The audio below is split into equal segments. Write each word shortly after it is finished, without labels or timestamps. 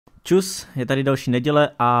Čus, je tady další neděle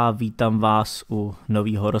a vítám vás u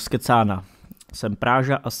novýho Rozkecána. Jsem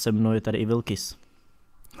Práža a se mnou je tady i Vilkis.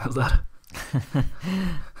 Nazdar.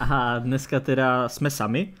 A dneska teda jsme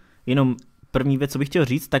sami, jenom první věc, co bych chtěl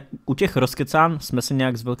říct, tak u těch Rozkecán jsme se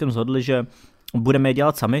nějak s Vilkem shodli, že budeme je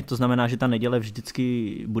dělat sami, to znamená, že ta neděle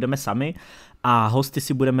vždycky budeme sami a hosty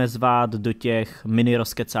si budeme zvát do těch mini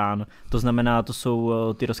Rozkecán, to znamená, to jsou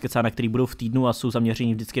ty Rozkecána, které budou v týdnu a jsou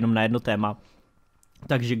zaměření vždycky jenom na jedno téma.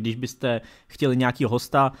 Takže když byste chtěli nějaký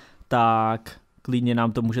hosta, tak klidně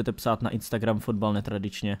nám to můžete psát na Instagram Fotbal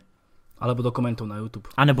netradičně. Alebo do komentů na YouTube.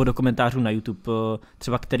 A nebo do komentářů na YouTube,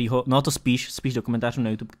 třeba kterýho, no to spíš do komentářů na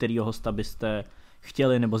YouTube, kterýho hosta byste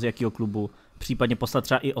chtěli, nebo z jakého klubu, případně poslat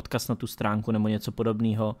třeba i odkaz na tu stránku, nebo něco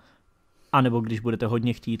podobného. A nebo když budete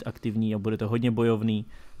hodně chtít aktivní a budete hodně bojovný,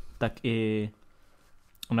 tak i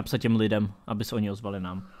napsat těm lidem, aby se oni ozvali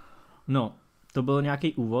nám. No, to byl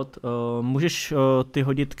nějaký úvod. Můžeš ty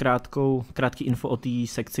hodit krátký info o té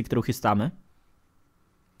sekci, kterou chystáme?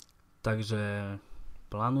 Takže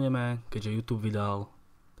plánujeme, keďže YouTube vydal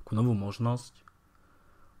takú novú možnosť,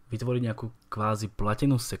 vytvoriť nejakú kvázi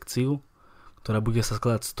platenú sekciu, ktorá bude sa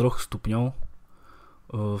skladať z 3 stupňov.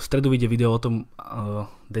 V stredu vyjde video o tom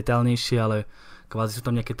detailnejšie, ale kvázi sú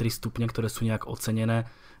tam nejaké 3 stupne, ktoré sú nejak ocenené.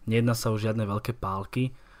 Nejedná sa o žiadne veľké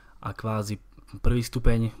pálky a kvázi prvý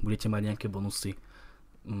stupeň budete mať nejaké bonusy.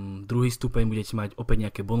 Druhý stupeň budete mať opäť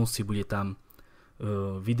nejaké bonusy, bude tam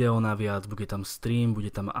video naviac, bude tam stream,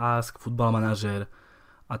 bude tam Ask, Football Manager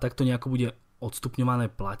a takto nejako bude odstupňované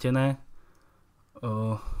platené.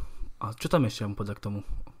 A čo tam ešte mám povedať k tomu?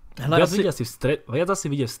 Viac asi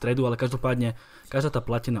vyjde v stredu, ale každopádne každá tá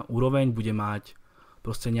platená úroveň bude mať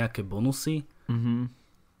proste nejaké bonusy. Mm-hmm.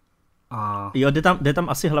 A jo, jde tam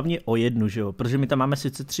asi hlavně o jednu, že jo? Protože my tam máme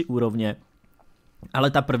sice 3 úrovně,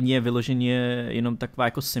 ale ta první je vyloženě jenom taková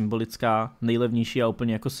jako symbolická, nejlevnější a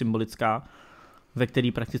úplně jako symbolická, ve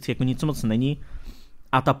který prakticky jako nic moc není.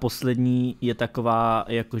 A ta poslední je taková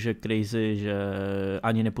jakože crazy, že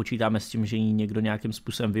ani nepočítáme s tím, že ji někdo nějakým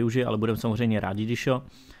způsobem využije, ale budeme samozřejmě rádi, když jo.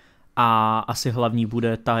 A asi hlavní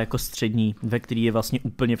bude ta jako střední, ve který je vlastně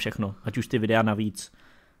úplně všechno, ať už ty videa navíc,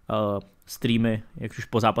 streamy, jak už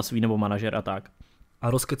pozápasový nebo manažer a tak.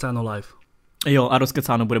 A Rozkecáno live. Jo, a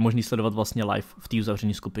Rozkecáno bude možný sledovat vlastně live v té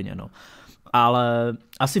uzavřené skupině, no. Ale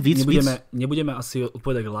asi víc... Nebudeme asi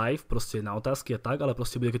odpovedať live, proste na otázky a tak, ale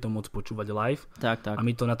proste budete to môcť počúvať live. Tak. A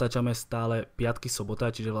my to natáčame stále piatky,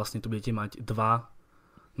 sobota, čiže vlastne tu budete mať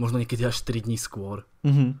 2, možno niekedy až 3 dní skôr.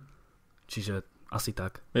 Mm-hmm. Čiže asi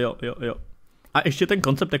tak. Jo. A ještě ten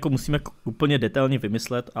koncept jako musíme úplně detailně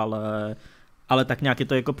vymyslet, ale tak nějak je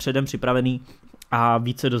to jako předem připravený a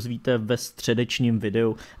více dozvíte ve středečním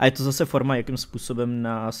videu. A je to zase forma, jakým způsobem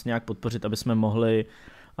nás nějak podpořit, aby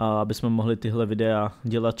jsme mohli tyhle videa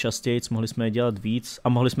dělat častěji, mohli jsme je dělat víc a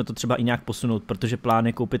mohli jsme to třeba i nějak posunout, protože plán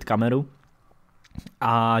je koupit kameru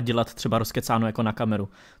a dělat třeba Rozkecáno jako na kameru.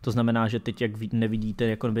 To znamená, že teď jak nevidíte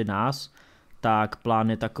jako by nás, tak plán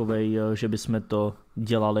je takovej, že bychom to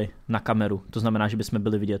dělali na kameru. To znamená, že bychom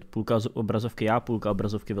byli vidět půlka obrazovky já, půlka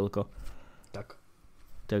obrazovky Vilko. Tak.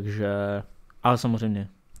 Takže, ale samozřejmě,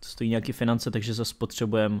 to stojí nějaký finance, takže zase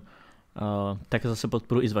potřebujeme tak zase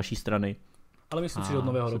podporu i z vaší strany. Ale myslím si, že od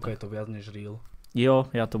nového roka je to viac než real. Jo,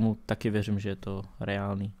 já tomu taky věřím, že je to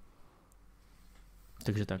reálný.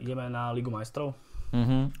 Takže tak. Ideme na Ligu majstrov?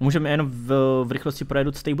 Můžeme jenom v rychlosti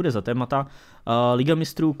projedu, co tady bude za témata. Liga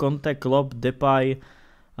mistrů, Conte, Klopp, Depay,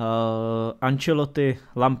 Ancelotti,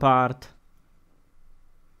 Lampard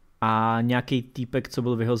a nějaký týpek, co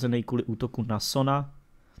byl vyhozený kvůli útoku na Sona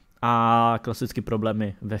a klasické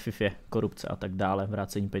problémy ve FIFA, korupce a tak dále,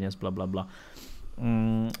 vrácení peněz, blablabla.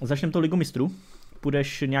 Začneme to Ligu mistrů.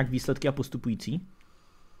 Půjdeš nějak výsledky a postupující?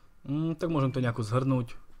 Tak môžem to nejako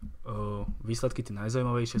zhrnúť. Výsledky tie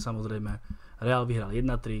najzaujímavejšie samozrejme. Real vyhral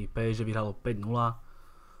 1-3, PSG vyhralo 5-0,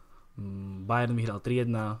 Bayern vyhral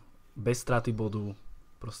 3-1, bez straty bodu,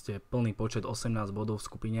 proste plný počet 18 bodov v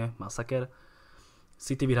skupine, masaker.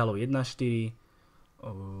 City vyhralo 1-4,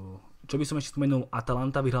 čo by som ešte spomenul,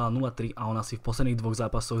 Atalanta vyhrala 0-3 a ona si v posledných 2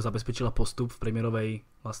 zápasoch zabezpečila postup v premiérovej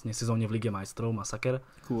vlastne sezóne v Lige majstrov, masaker.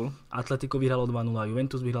 Cool. Atletico vyhralo 2-0,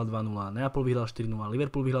 Juventus vyhral 2-0, Neapol vyhral 4-0,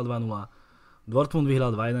 Liverpool vyhral 2-0, Dortmund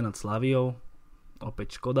vyhral 2-1 nad Slaviou,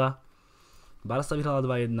 opäť škoda. Barca vyhrala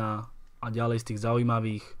 2-1 a ďalej z tých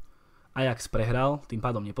zaujímavých Ajax prehral, tým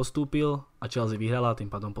pádom nepostúpil a Chelsea vyhrala, tým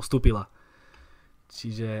pádom postúpila.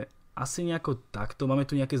 Čiže asi nejako takto. Máme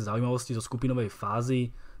tu nejaké zaujímavosti zo skupinovej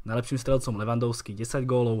fázy. Najlepším strelcom Lewandowski 10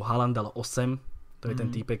 gólov, Haaland dal 8. To je ten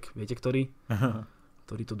týpek, viete ktorý?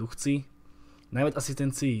 Ktorý to duchci. Najviac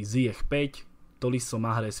asistencií Ziyech 5, Tolisso,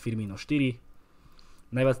 Mahrez, Firmino 4.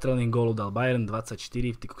 Najviac strelených gólov dal Bayern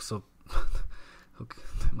 24, ty kokso, to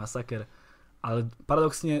je masaker. Ale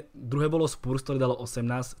paradoxne, druhé bolo Spurs, ktoré dalo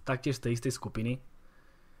 18, taktiež z tej istej skupiny.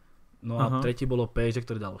 No a tretí bolo PSG,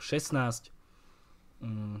 ktoré dalo 16.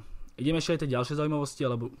 Ideme ešte aj tie ďalšie zaujímavosti,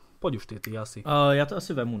 alebo poď už ty asi. Já to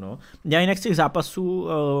asi vemu, no. Já jinak z těch zápasů,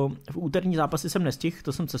 v úterní zápasy jsem nestihl,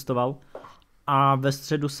 to jsem cestoval. A ve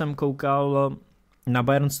středu jsem koukal na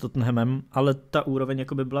Bayern s Tottenhamem, ale ta úroveň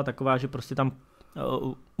jakoby byla taková, že prostě tam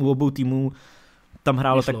u obou týmů tam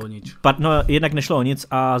hrálo nešlo tak... o nič. No, jednak nešlo o nic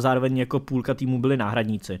a zároveň jako půlka týmů byli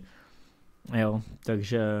náhradníci. Jo,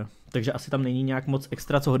 takže asi tam není nějak moc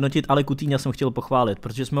extra co hodnotit, ale Coutinha jsem chtěl pochválit,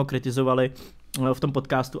 protože jsme ho kritizovali v tom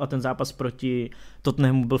podcastu a ten zápas proti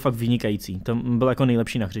Tottenhamu byl fakt vynikající. To byl jako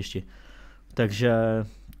nejlepší na hřišti. Takže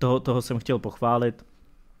toho jsem chtěl pochválit.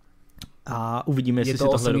 A uvidíme, jestli je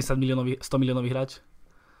to 100 milionový hráč?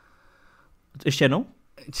 Ještě jednou?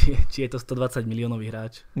 Či je to 120 milionový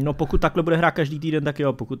hráč? No pokud takhle bude hrát každý týden, tak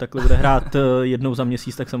jo. Pokud takhle bude hrát jednou za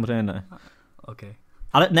měsíc, tak samozřejmě ne. Okay.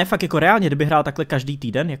 Ale ne, fakt jako reálně, kdyby hrál takhle každý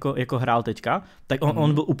týden, jako hrál teďka, tak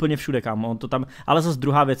on byl úplně všude, kámo. On to tam, ale zase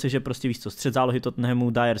druhá věc je, že prostě víš co, střed zálohy Tottenhamu,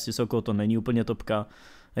 Dyer, Sissoko, to není úplně topka.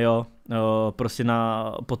 Jo, prostě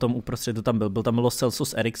potom uprostřed to tam byl tam Lo Celso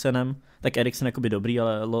s Eriksenem, tak Eriksen jakoby dobrý,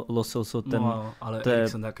 ale Lo Celso ten... No, ale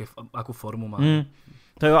Eriksen jakou formu má.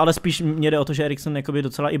 To jo, ale spíš mě jde o to, že Eriksen jakoby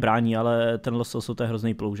docela i brání, ale ten Lo Celso to je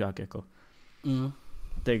hrozný ploužák, jako.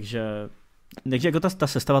 Takže jako ta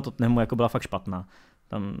sestava Tottenhamu jako byla fakt špatná.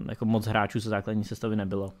 Tam jako moc hráčů ze základní sestavy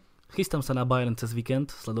nebylo. Chystám sa na Bayern cez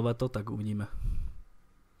víkend, sledovat to, tak uvidíme.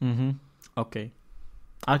 OK.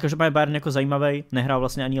 Ale každopádně Bayern jako zajímavý, nehrál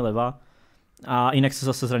vlastně ani leva a jinak se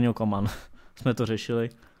zase zranil Coman. Jsme to řešili.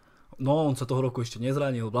 No, on sa toho roku ešte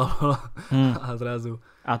nezranil, blablabla. A zrazu.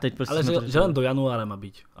 A teď prostě ale že len do januára má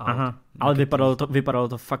byť. Ale vypadalo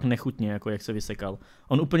to fakt nechutně, jako jak se vysekal.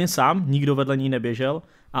 On úplně sám, nikdo vedle ní neběžel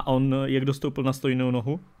a on, jak dostoupil na stojnou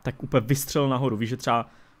nohu, tak úplně vystřelil nahoru. Víš, že třeba,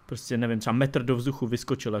 prostě nevím, třeba metr do vzduchu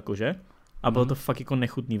vyskočil jakože. A bylo to fakt jako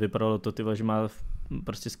nechutný, vypadalo to, že má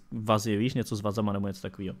prostě vazy, víš, něco s vazama nebo něco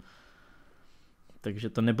takového. Takže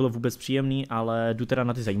to nebylo vůbec příjemný, ale jdu teda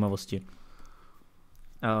na ty zajímavosti.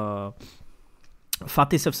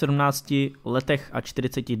 Fati se v 17 letech a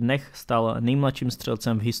 40 dnech stal nejmladším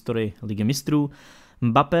střelcem v historii Ligy mistrů.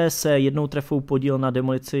 Mbappé se jednou trefou podíl na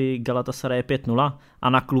demolici Galatasaraje 5-0 a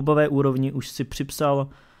na klubové úrovni už si připsal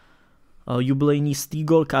jubilejní 100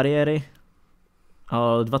 gól kariéry.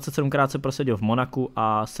 27krát se prosadil v Monaku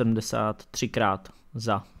a 73krát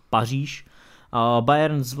za Paříž.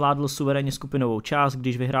 Bayern zvládl suverénně skupinovou část,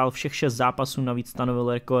 když vyhrál všech 6 zápasů, navíc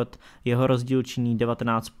stanovil rekord, jeho rozdíl činí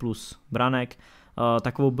 19 plus branek.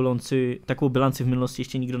 Takovou bilanci v minulosti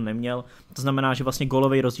ještě nikdo neměl. To znamená, že vlastně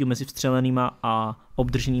gólový rozdíl mezi vstřelenýma a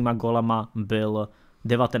obdrženýma gólama byl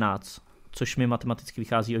 19, což mi matematicky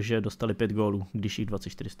vychází, že dostali 5 gólů, když jich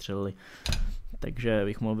 24 střelili. Takže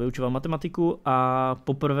bych mohl vyučovat matematiku a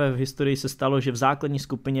poprvé v historii se stalo, že v základní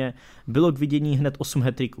skupině bylo k vidění hned 8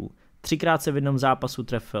 hat-tricků. 3krát se v jednom zápasu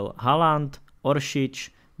trefil Haaland,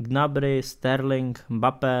 Oršič, Gnabry, Sterling,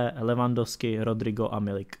 Mbappé, Lewandowski, Rodrigo a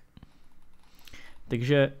Milik.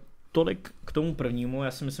 Takže tolik k tomu prvnímu,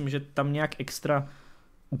 já si myslím, že tam nějak extra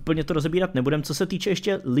úplně to rozebírat nebudem. Co se týče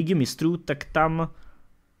ještě Ligy mistrů, tak tam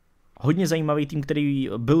hodně zajímavý tým, který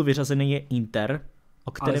byl vyřazený, je Inter.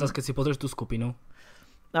 Ale zase, keď si pozrieš tú skupinu.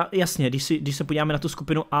 A jasně, když se podíváme na tu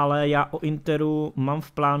skupinu, ale já o Interu mám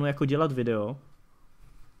v plánu jako dělat video.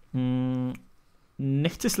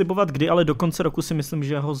 Nechci slibovat kdy, ale do konce roku si myslím,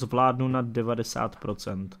 že ho zvládnu na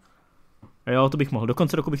 90%. Jo, to bych mohl, do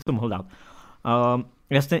konce roku bych to mohl dát.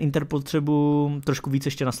 Já ten Inter potřebuji trošku víc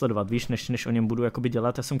ještě nasledovat, víš, než o něm budu jakoby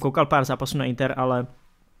dělat. Já jsem koukal pár zápasů na Inter, ale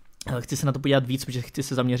chci se na to podívat víc, protože chci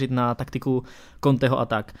se zaměřit na taktiku Conteho a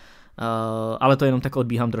tak. Ale to jenom tak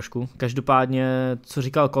odbíhám trošku. Každopádně, co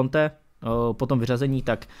říkal Conte po tom vyřazení,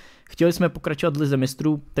 tak chtěli jsme pokračovat v Lize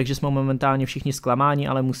mistrů, takže jsme momentálně všichni zklamáni,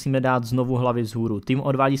 ale musíme dát znovu hlavy vzhůru. Tým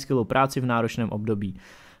odvádí skvělou práci v náročném období.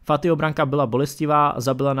 Fatiho branka byla bolestivá a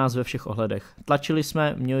zabila nás ve všech ohledech. Tlačili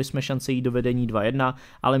jsme, měli jsme šance jít do vedení 2-1,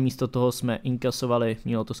 ale místo toho jsme inkasovali,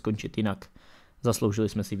 mělo to skončit jinak. Zasloužili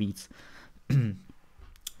jsme si víc.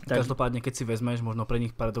 Každopádne, keď si vezmeš, možno pre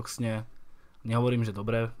nich paradoxne, nehovorím, že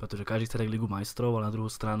dobre, pretože každý chce Ligu majstrov, ale na druhú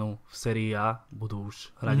stranu v sérii A budú už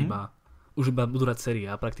hrať iba budú hrať sérii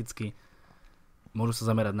A prakticky. Môžu sa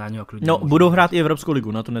zamerať na ňu a kľudne. No, budou hrát i Evropskou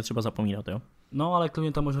ligu, na to netřeba zapomínat, jo? No, ale kľudne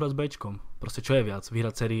tam môžu hrať s Bčkom. Proste čo je viac?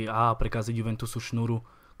 Vyhrať sérii A a prekaziť Juventusu šnúru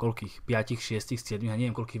koľkých? 5, 6, 7, ja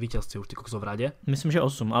neviem koľkých víťazstiev už ty kokso v rade. Myslím, že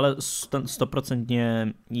 8, ale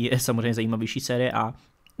 100% je samozřejmě zajímavější série A.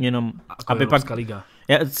 Jenom, ako aby Európska pak... liga.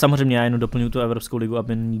 Samozřejmě já jenom doplňuji tu Evropskou ligu,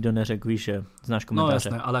 aby nikdo neřekl, víš, že znáš No komentáře.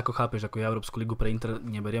 jasné, ale ako chápeš, ako ja Európsku ligu pre Inter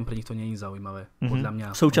neberiem, pre nich to nie je zaujímavé. Podľa mňa.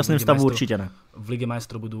 V současném stavu určitě ne. V Lige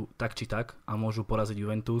majstrov budú tak či tak a môžu poraziť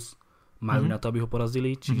Juventus. Majú na to, aby ho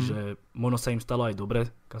porazili, čiže možno sa im stalo aj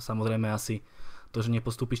dobre. Samozrejme asi to, že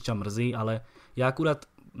nepostúpiš, ťa mrzí, ale ja akurát,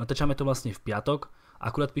 natáčame to vlastne v piatok,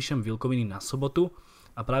 akurát píšem Vilkoviny na sobotu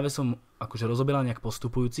a práve som akože rozoberal nejak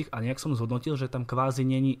postupujúcich a nejak som zhodnotil, že tam kvázi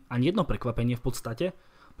není ani jedno prekvapenie v podstate,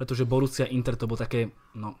 pretože Borussia Inter to bolo také,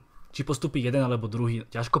 no, či postupí jeden alebo druhý,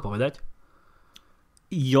 ťažko povedať.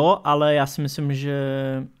 Jo, ale já si myslím, že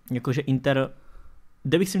jakože Inter,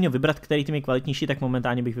 kdybych si měl vybrat, který tým je kvalitnější, tak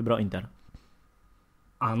momentálně bych vybral Inter.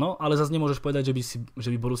 Áno, ale zase nemôžeš povedať, že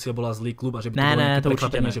by Borussia bola zlý klub a že by to Ne, bolo ne, nejaké to určite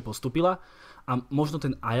prekvapenie, ne. že postupila. A možno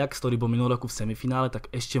ten Ajax, ktorý bol minulý roku v semifinále, tak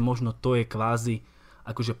ešte možno to je kvázi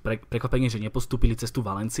akože prekvapenie, že nepostúpili cez tú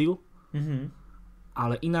Valenciu.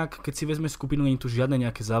 Ale inak, keď si vezme skupinu, nie je tu žiadne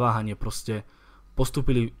nejaké zaváhanie, proste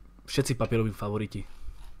postúpili všetci papieroví favoriti.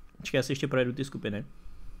 Počkej, já si ještě projedu ty skupiny.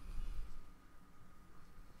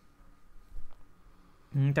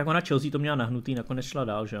 Tak ona Chelsea to měla nahnutý, nakonec šla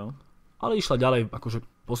dál, že jo? Ale išla ďalej, akože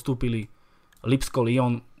postúpili Lipsko,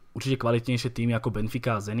 Lyon, určite kvalitnejšie týmy ako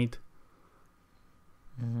Benfica a Zenit.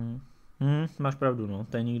 Máš pravdu, no.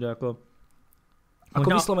 To je nikdo jako... Ako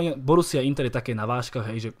Možná- vyslovene Borussia Inter je také na vážkach,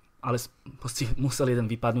 hej, že ale proste musel jeden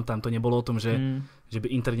vypadnúť, tam to nebolo o tom, že by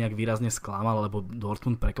Inter nejak výrazne sklamal, alebo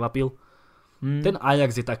Dortmund prekvapil. Ten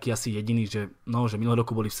Ajax je taký asi jediný, že minulý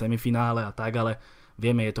roku boli v semifinále a tak, ale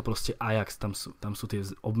vieme, je to proste Ajax, tam sú tie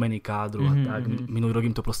obmeny kádru a tak. Minulý rok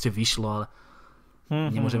im to proste vyšlo, ale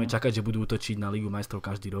nemôžeme čakať, že budú útočiť na Ligu majstrov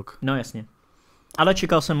každý rok. No jasně. Ale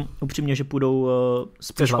čekal jsem upřímně, že půjdou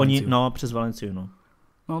spíš Přes oni, Valenciu. no, přes Valenciu, no.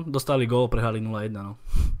 No, dostali gól, prehrali 0-1, no.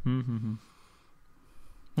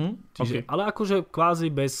 Čiže, Okay. ale akože kvázi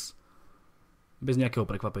bez nejakého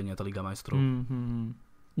prekvapenia tá Liga majstrov.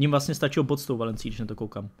 Ním vlastně stačilo bod s tou Valencií, když na to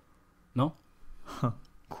koukám. No,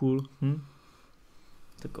 Cool.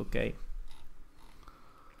 Tak OK.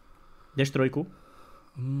 Jdeš trojku?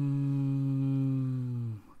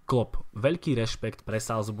 Klopp. Veľký rešpekt pre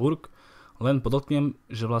Salzburg, len podotknem,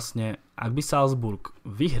 že vlastne ak by Salzburg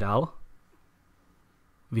vyhral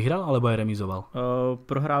alebo aj remizoval?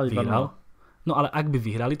 Prohráli 2-0. Vyhral. No ale ak by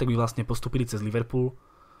vyhrali, tak by vlastne postupili cez Liverpool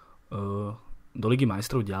do Ligy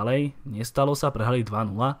majstrov ďalej. Nestalo sa, prehrali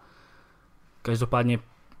 2-0. Každopádne,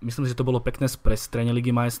 myslím, že to bolo pekné prestrenie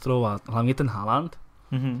Ligy majstrov a hlavne ten Haaland.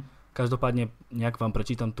 Každopádne nejak vám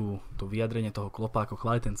prečítam to vyjadrenie toho Kloppa, ako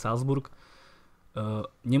chváli ten Salzburg.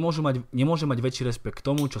 Nemôže mať väčší respekt k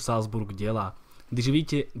tomu, čo Salzburg delá. Když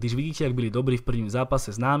vidíte, jak byli dobrí v prvním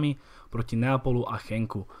zápase s námi proti Neapolu a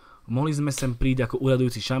Chenku. Mohli sme sem prísť ako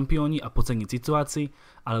úradujúci šampióni a podceniť situácii,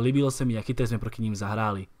 ale líbilo sa mi, jak chytré sme proti ním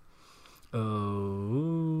zahráli.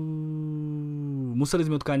 Museli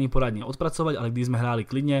sme utkanie poradne odpracovať, ale když sme hráli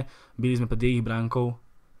klidne, byli sme pred ich bránkou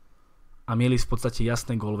a mieli v podstate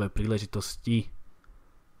jasné gólové príležitosti.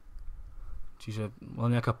 Čiže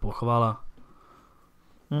len nejaká pochvala.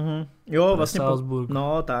 Jo, Pro vlastně Salzburg.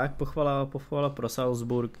 no tak, pochvala pro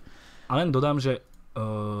Salzburg. A len dodám, že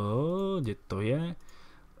kde to je,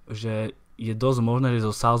 že je dosť možné, že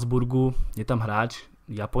zo Salzburgu je tam hráč,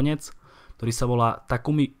 Japonec, ktorý sa volá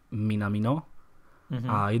Takumi Minamino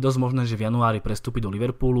a je dosť možné, že v januári prestúpi do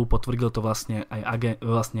Liverpoolu, potvrdil to vlastne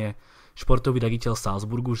aj športový riaditeľ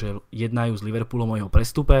Salzburgu, že jednajú s Liverpoolom o jeho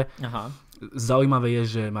prestupe. Aha. Zaujímavé je,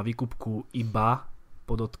 že má výkupku iba,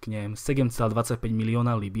 podotknem, 7,25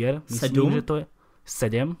 milióna libier. Myslím, že to je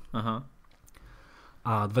 7. Aha.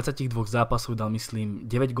 A 22 zápasov dal, myslím,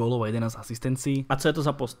 9 gólov a 11 asistencií. A co je to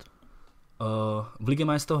za post? V Lige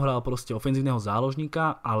majstrov hral proste ofenzívneho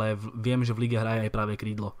záložníka, ale viem, že v lige hraje aj práve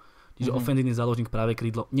krídlo. Čiže ofenzívny záložník práve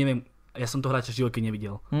krídlo. Neviem, ja som to hráča v živote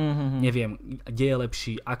nevidel. Neviem, kde je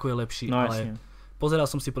lepší, ako je lepší, No, ale jasne. pozeral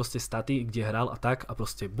som si proste staty, kde hral a tak a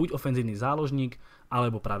proste buď ofenzívny záložník,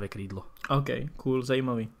 alebo práve krídlo. OK, cool,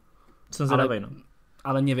 zajímavý. Jsem zvedavej, no.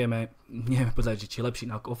 Ale nevieme povedať, že či je lepší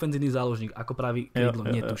ako ofenzívny záložník, ako pravý krídlo,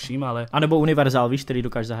 netuším, ale A nebo univerzál, víš, který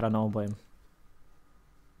dokáže zahrát na obojem.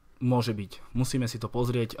 môže byť. Musíme si to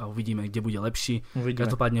pozrieť a uvidíme, kde bude lepší. Uvidíme.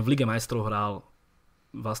 Každopádne v Lige majstrov hral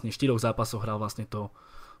vlastne 4 zápasoch hral vlastne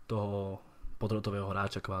toho podrotového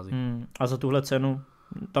hráča kvázi. A za tuhle cenu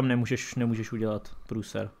tam nemůžeš udělat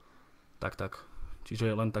průser. Tak.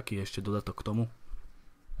 Čiže len taký ešte dodatok k tomu.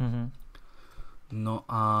 No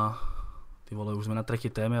a ty vole, už sme na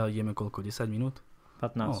tretej téme a ideme koľko? 10 minút?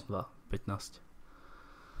 15. No, 15.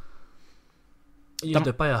 Ideš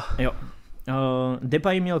Depaja. Jo.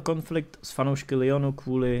 Depay měl konflikt s fanoušky Lyonu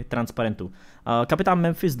kvůli transparentu. Kapitán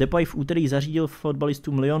Memphis Depay v úterý zařídil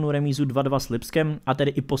fotbalistům Lyonu remízu 2-2 s Lipskem a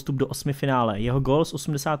tedy i postup do osmifinále. Jeho gól z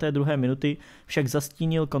 82. minuty však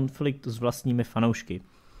zastínil konflikt s vlastními fanoušky.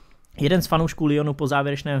 Jeden z fanoušků Lyonu po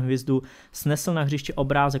závěrečném hvizdu snesl na hřiště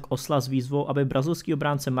obrázek osla s výzvou, aby brazilský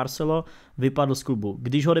obránce Marcelo vypadl z klubu.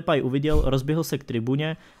 Když ho Depay uviděl, rozběhl se k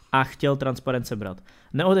tribuně a chtěl transparent sebrat.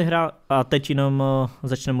 Neodehrál, a teď jenom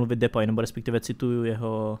začne mluvit Depay, nebo respektive cituju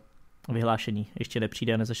jeho vyhlášení. Ještě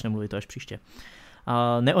nepřijde a nezačne mluvit to až příště.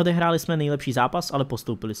 Neodehráli jsme nejlepší zápas, ale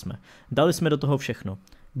postoupili jsme. Dali jsme do toho všechno.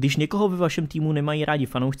 Když někoho ve vašem týmu nemají rádi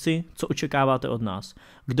fanoušci, co očekáváte od nás?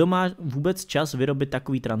 Kdo má vůbec čas vyrobit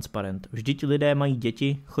takový transparent? Vždyť lidé mají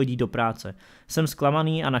děti, chodí do práce. Jsem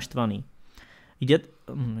zklamaný a naštvaný.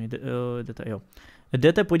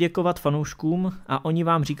 Jdete poděkovat fanouškům a oni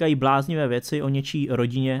vám říkají bláznivé věci o něčí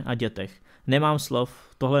rodině a dětech. Nemám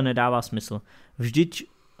slov, tohle nedává smysl.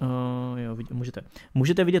 Vždyť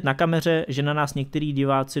můžete vidět na kameře, že na nás některý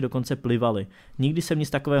diváci dokonce plivali. Nikdy jsem nic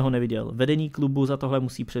takového neviděl. Vedení klubu za tohle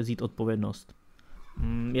musí převzít odpovědnost.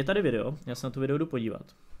 Je tady video, já se na to video jdu podívat.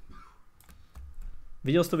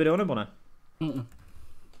 Viděl jsi to video nebo ne?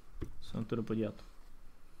 Se na to jdu podívat.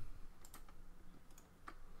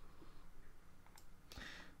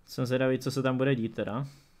 Jsem zvědavý, co se tam bude dít teda.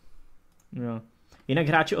 Jo. Jinak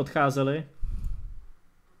hráči odcházeli.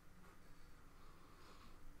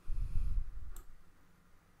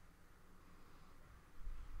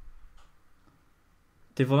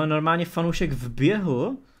 Ty vole, normálně fanoušek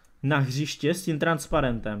vběhl na hřiště s tím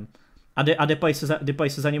transparentem. A Depay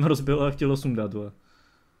se za ním rozbil a chtěl ho sundat, vole.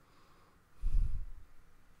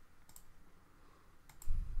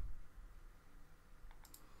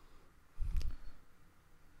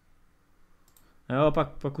 Jo,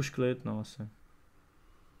 pak už klid, no asi.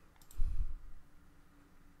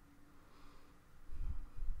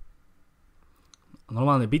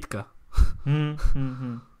 Normálne bitka.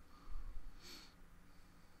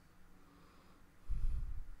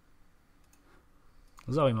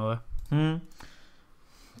 Zaujímavé.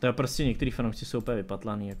 To je prostě některý fanoušci jsou úplně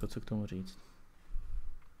vypatlaný, jako co k tomu říct.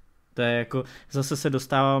 To je jako, zase se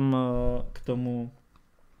dostávám k tomu,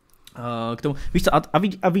 víš co,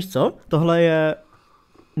 a víš co, tohle je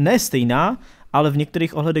ne stejná, ale v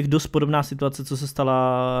některých ohledech dost podobná situace, co se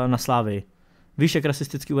stala na Slávii. Víš, jak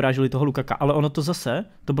rasisticky uráželi toho Lukaka, ale ono to zase,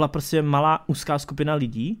 to byla prostě malá úzká skupina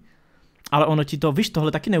lidí, ale ono ti to, víš,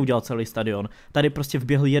 tohle taky neudělal celý stadion. Tady prostě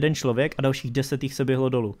vběhl jeden člověk a dalších 10 jich se běhlo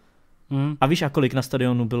dolů. A víš, a kolik na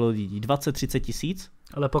stadionu bylo lidí? 20-30 tisíc?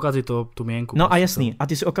 Ale pokazí to tu mienku. No a jasný, a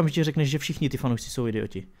ty si okamžitě řekneš, že všichni ty fanoušci jsou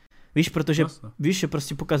idioti. Víš, protože víš, že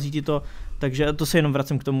prostě pokazí ti to, takže to se jenom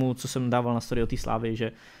vracím k tomu, co jsem dával na story o té Slávy,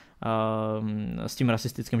 že s tím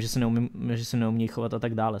rasistickým, že se neumí chovat a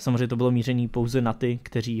tak dále. Samozřejmě to bylo míření pouze na ty,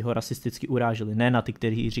 kteří ho rasisticky uráželi, ne na ty,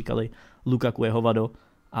 kteří říkali Lukaku je hovado,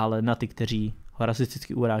 ale na ty, kteří ho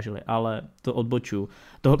rasisticky uráželi, ale to odbočuju.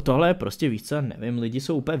 Tohle je prostě, víš co, nevím, lidi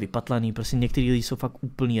jsou úplně vypatlaný, prostě některý lidi jsou fakt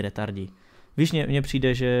úplný retardi. Víš, mně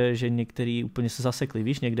přijde, že některý úplně se zasekli,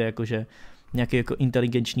 víš, někde jakože nějaký jako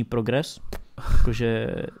inteligenční progres,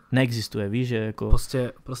 jakože neexistuje, víš, že jako...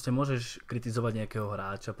 Proste môžeš kritizovať nejakého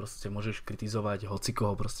hráča, proste môžeš kritizovať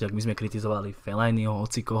hocikoho, proste ak my sme kritizovali Fellainiho,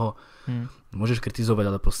 hocikoho, môžeš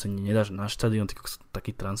kritizovať, ale proste nedáš na štadión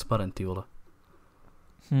taký transparent, ty vole.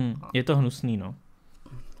 Je to hnusný, no.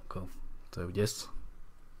 To je děs.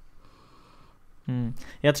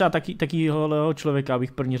 Já třeba takýhohle člověka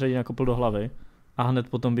bych první řadě nakopl do hlavy a hned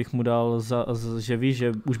potom bych mu dal, že víš,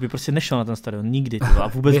 že už by prostě nešel na ten stadion nikdy, a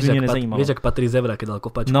vůbec by mě nezajímalo. Víš, jak Patrice Evra, keď dal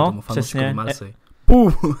kopačku tomu fanouškovi Marseille.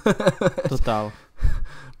 Totál.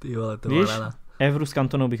 Ty vole, to víš, Evru s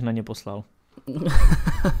Cantonou bych na ně poslal.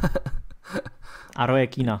 A Roye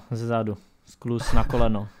Keana ze zádu. Sklus na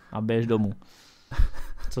koleno a běž domů.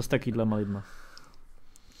 Co s takýhlema lidma?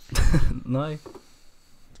 No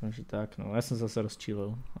Takže tak, no, já jsem zase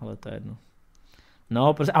rozčílil, ale to je jedno.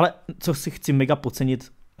 No, prostě, ale co si chci mega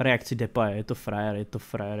podcenit reakci Depaye, je to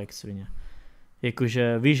frajer jak svině.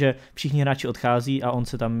 Jakože víš, že všichni hráči odchází a on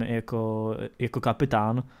se tam jako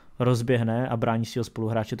kapitán rozběhne a brání si ho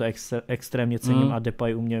spoluhráče, to extrémně cením a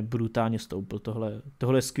Depay u mě brutálně stoupil,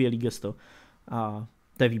 tohle je skvělý gesto a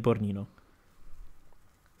to je výborný, no.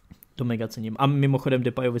 To mega cením. A mimochodem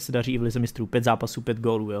Depayovi se daří i v lize mistrů, 5 zápasů, 5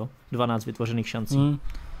 gólů, jo, 12 vytvořených šancí.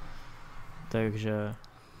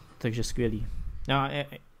 Takže skvělý.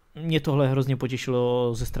 Mě tohle hrozně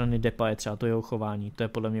potěšilo ze strany Depaye, třeba to jeho chování, to je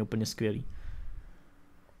podle mě úplně skvělý.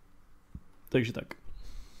 Takže tak.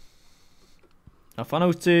 A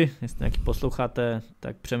fanoušci, jestli nějaký posloucháte,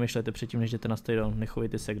 tak přemýšlejte předtím, než jdete na stadion,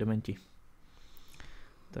 nechovejte se jak dementi.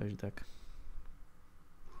 Takže tak.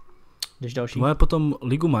 Jdeš další? Máme potom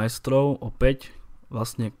Ligu majstrov, opäť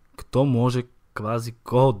vlastne kto môže kvázi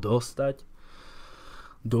koho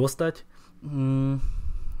dostať.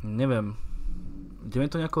 Neviem. Ideme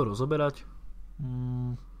to nejako rozoberať?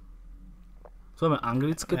 To máme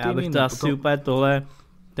anglické týmy. Já bych to asi úplně tohle,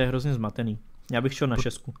 to je hrozně zmatený. Já bych šel na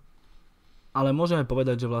šesku. Ale môžeme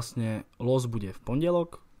povedať, že vlastne los bude v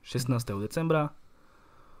pondelok, 16. decembra.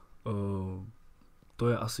 To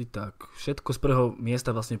je asi tak. Všetko z prvého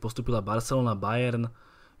miesta vlastne postupila Barcelona, Bayern,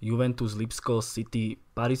 Juventus, Lipsko, City,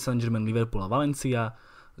 Paris Saint-Germain, Liverpool a Valencia.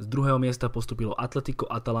 Z druhého miesta postupilo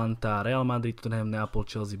Atletico, Atalanta, Real Madrid, Tottenham, Neapol,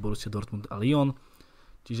 Chelsea, Borussia Dortmund a Lyon.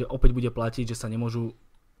 Čiže opäť bude platiť, že sa nemôžu,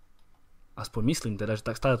 aspoň myslím teda, že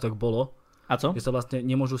tak stále to tak bolo, A co? že sa vlastne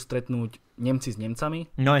nemôžu stretnúť Nemci s Nemcami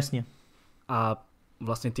No jasně. a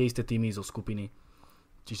vlastne tie isté týmy zo skupiny.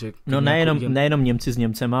 Čiže No nejenom Němci s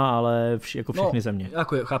Němcema, ale jako všechny země.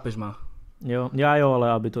 Ako chápeš ma? Jo,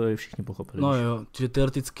 ale aby to i všichni pochopili. No jo, čiže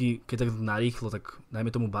teoreticky, keď tak narýchlo, tak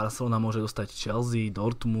dajme tomu Barcelona môže dostať Chelsea,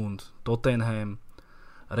 Dortmund, Tottenham,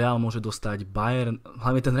 Real môže dostať Bayern,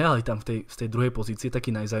 hlavne ten Real je tam v tej druhej pozícii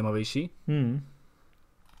taký najzaujímavejší.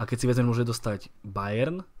 A keď si vezmeme, môže dostať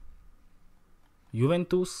Bayern,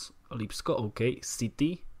 Juventus, Lipsko, OK,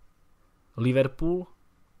 City, Liverpool,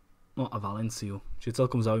 no a Valenciu. Čiže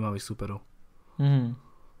celkom zaujímavý superov.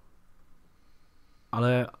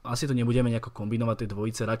 Ale asi to nebudeme nejako kombinovať tie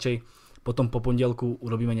dvojice, radšej potom po pondelku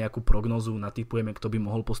urobíme nejakú prognozu, natipujeme, kto by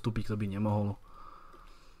mohol postúpiť, kto by nemohol.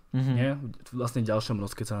 Nie? Vlastne v ďalšom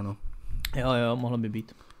rozkecáno. Jo, mohlo by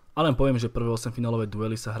být. Ale len poviem, že prvé 8-finálové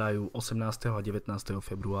duely sa hrajú 18. a 19.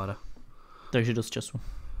 februára. Takže dost času.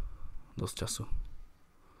 Dosť času.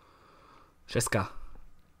 6.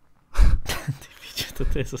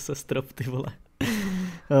 Toto je zase strop, ty vole.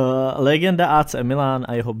 Legenda AC Milan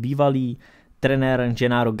a jeho bývalý trenér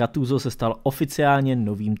Gennaro Gattuso se stal oficiálně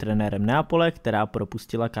novým trenérem Neapole, která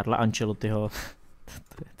propustila Carla Ancelottiho.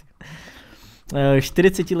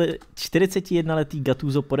 41-letý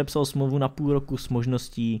Gattuso podepsal smlouvu na půl roku s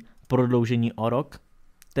možností prodloužení o rok,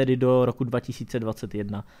 tedy do roku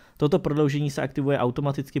 2021. Toto prodloužení se aktivuje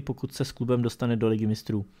automaticky, pokud se s klubem dostane do Ligy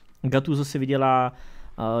mistrů. Gattuso si vydělá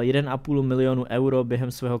 1,5 milionu euro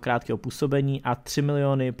během svého krátkého působení a 3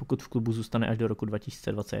 miliony, pokud v klubu zůstane až do roku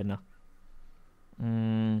 2021.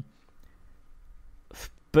 V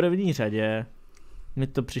první řadě mi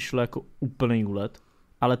to přišlo jako úplný úlet,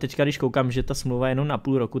 ale teďka, když koukám, že ta smlouva je jenom na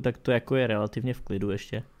půl roku, tak to jako je relativně v klidu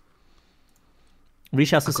ještě.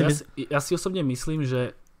 Víš, ja si osobne myslím,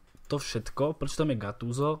 že to všetko, prečo tam je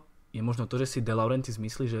Gattuso, je možno to, že si De Laurentiis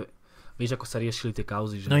myslí, že vieš, ako sa riešili tie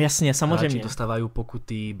kauzy, že no jasne, samozrejme. hráči dostávajú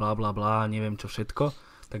pokuty, bla bla bla, neviem čo všetko,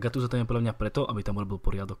 tak Gattuso tam je podľa mňa preto, aby tam robil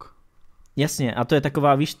poriadok. Jasně, a to je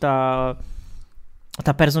taková, víš, ta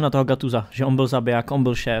persona toho Gattusa, že on byl zabiják, on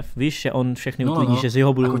byl šéf, víš, že on všechny uklidní, že z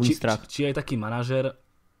jeho budou mít strach. Či je taký manažer,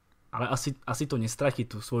 ale asi to nestratí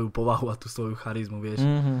tú svoju povahu a tú svoju charizmu, vieš.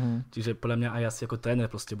 Čiže podľa mňa aj asi ako tréner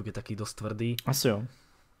proste bude taký dosť tvrdý. Asi jo.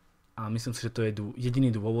 A myslím si, že to je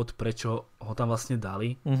jediný dôvod, prečo ho tam vlastne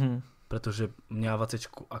dali. Pretože mňa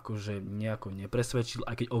Vacečku akože nejako nepresvedčil,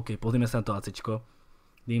 aj keď OK, pozrime sa na to Vacečko,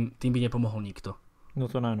 tým by nepomohol nikto. No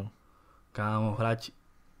to ne, no. Kámo, hrať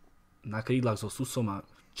na krídlach so Susom a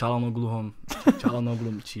Čalanoglum,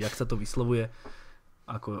 či jak sa to vyslovuje,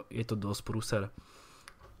 ako je to dosť prúser.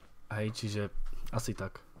 Hej, čiže asi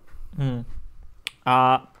tak.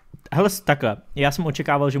 A hele, takhle, já jsem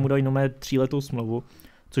očekával, že mu dají nové 3letou smlouvu,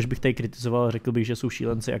 což bych tady kritizoval, řekl bych, že jsou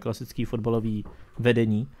šílenci a klasický fotbalový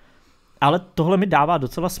vedení. Ale tohle mi dává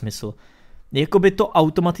docela smysl. Jakoby to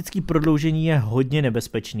automatické prodloužení je hodně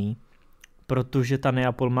nebezpečný, protože ta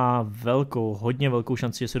Neapol má hodně velkou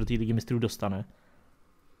šanci, že se do té Ligy mistrů dostane.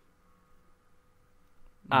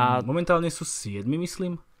 A momentálne sú 7,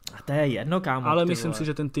 myslím. A to je jedno, kámo. Ale myslím si,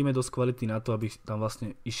 že ten tým je dosť kvalitný na to, aby tam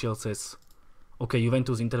vlastne išiel cez OK,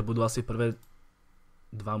 Juventus, Inter budú asi prvé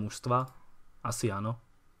dva mužstva. Asi áno.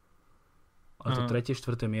 Ale to 3.,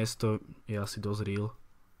 4. miesto je asi dosť real.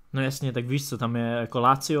 No jasně, tak víš co, tam je jako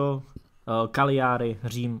Lazio, Cagliari,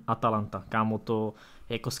 Řím, Atalanta. Kámo, to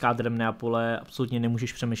jako s kádrem Neapole absolutně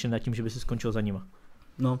nemůžeš přemýšlet nad tím, že by si skončil za nima.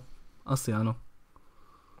 No, asi áno.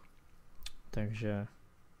 Takže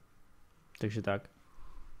tak.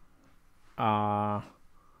 A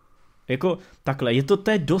jako takhle,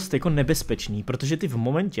 to je dost jako nebezpečný, protože ty v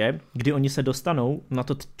momentě, kdy oni se dostanou na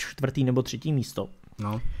to 4. nebo 3. místo,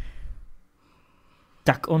 no,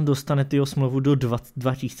 tak on dostane tyho smlouvu do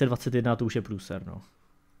 2021, to už je průser, no.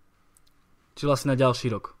 Či vlastne na ďalší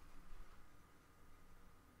rok.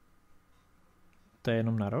 To je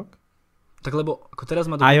jenom na rok? Tak lebo ako teraz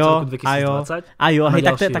má do konca roku 2020. A jo, hej,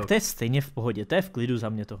 tak to je stejně v pohodě, to je v klidu za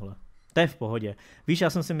mě tohle. To je v pohodě. Víš, já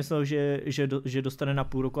jsem si myslel, že dostane na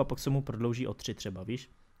půl roku a pak se mu prodlouží o 3 třeba, víš?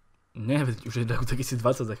 Ne, už je roku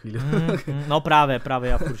 2020 za chvíľu. No právě,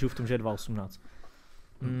 já furt žiju v tom, že je 2018.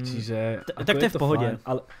 Čiže... Tak to je v pohodě.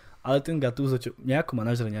 Fajn, ale ten Gattuso, čo nejako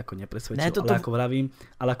manažer nejako nepresvedčil,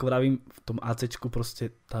 ale ako vravím, v tom ACčku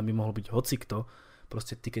proste tam by mohol byť hocikto,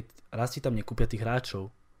 proste ty, keď raz ti tam nekúpia tých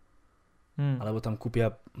hráčov, alebo tam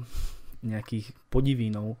kúpia nejakých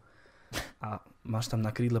podivínov a máš tam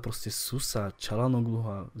na krídle proste Susa, Çalhanoğlu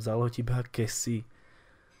a vzalo ti iba Kessie.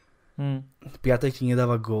 Piatek ti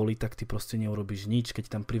nedáva góly, tak ty proste neurobíš nič. Keď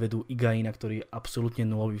tam privedú Higuaína, ktorý je absolútne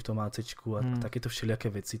nulový v tom ACčku a takéto všelijaké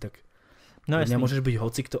veci, tak nemôžeš byť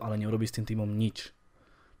hocikto, ale neurobíš s tým týmom nič.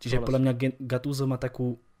 Čiže podľa mňa Gattuso má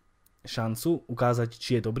takú šancu ukázať,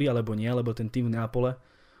 či je dobrý alebo nie, lebo ten tým v Neapole,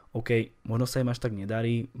 OK, možno sa im až tak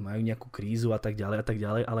nedarí, majú nejakú krízu a tak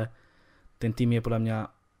ďalej, ale ten tým je podľa mňa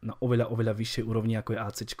na oveľa vyššej úrovni ako je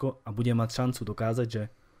ACčko a bude mať šancu dokázať,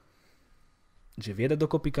 že vie dať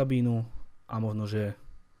dokopy kabínu a možno, že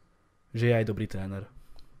je aj dobrý tréner.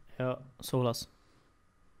 Jo, souhlas.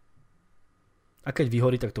 A keď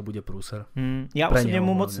vyhorí, tak to bude průser.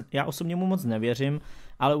 Já osobně mu moc nevěřím,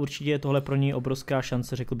 ale určitě je tohle pro něj obrovská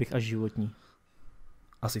šance, řekl bych, až životní.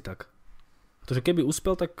 Asi tak. Protože keby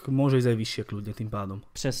uspěl, tak může jít aj vyššie kľudně tím pádom.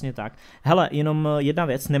 Přesně tak. Hele, jenom jedna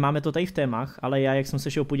věc, nemáme to tady v témach, ale já, jak jsem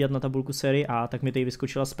se šel podívat na tabulku série A, tak mi tady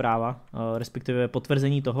vyskočila zpráva, respektive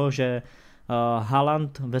potvrzení toho, že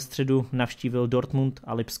Haaland ve středu navštívil Dortmund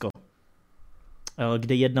a Lipsko,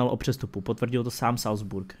 kde jednal o přestupu. Potvrdil to sám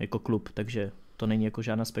Salzburg jako klub, takže to není jako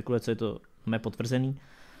žádná spekulace, je to mé potvrzený.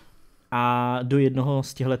 A do jednoho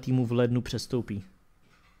z těchto týmů v lednu přestoupí.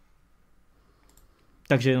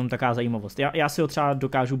 Takže jenom taková zajímavost. Já si ho třeba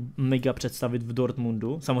dokážu mega představit v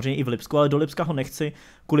Dortmundu, samozřejmě i v Lipsku, ale do Lipska ho nechci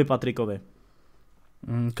kvůli Patrikovi.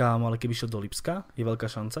 Kámo, ale keby šel do Lipska, je velká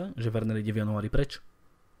šance, že Werner jde v januári preč.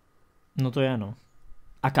 No to je, no.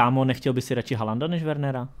 A kámo, nechtěl by si radši Haalanda než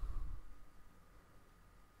Wernera?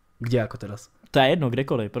 Kde jako teraz? To je jedno,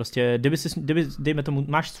 kdekoliv. Prostě, kdyby dejme tomu,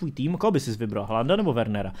 máš svůj tým, koho by si vybral? Haalanda nebo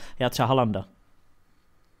Wernera? Já třeba Haalanda.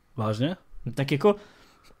 Vážně? Tak jako...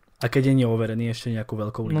 A keď je neoverený ještě nějakou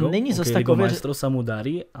velkou ligou? No není zase takový... takové... Majstrov sa mu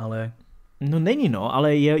darí, ale... No není, no,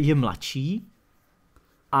 ale je mladší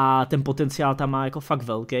a ten potenciál tam má jako fakt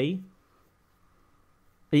velký.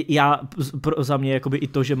 Za mě jakoby i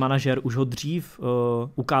to, že manažer už ho dřív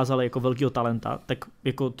ukázal jako velkýho talenta, tak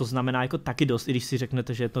jako to znamená jako taky dost, i když si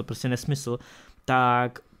řeknete, že je to prostě nesmysl,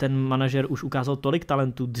 tak ten manažer už ukázal tolik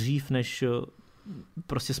talentu dřív, než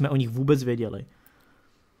prostě jsme o nich vůbec věděli.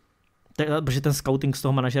 Protože ten scouting z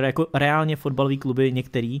toho manažera, jako reálně fotbalový kluby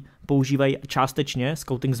některý používají částečně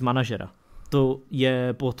scouting z manažera. To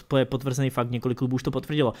je potvrzený fakt, několik klubů už to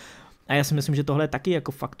potvrdilo. A já si myslím, že tohle je taky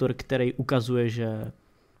jako faktor, který ukazuje, že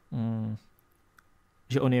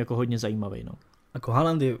on je jako hodně zajímavý. No. Ako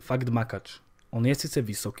Haaland je fakt makač. On je sice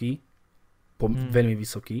vysoký, veľmi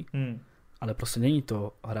vysoký, ale prostě není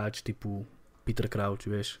to hráč typu Peter Crouch,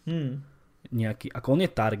 vieš. Nejaký, ako on je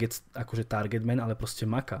target man, ale prostě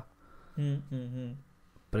maka.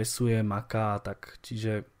 Presuje, maká, tak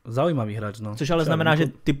čiže zaujímavý hráč. No. Což ale znamená, že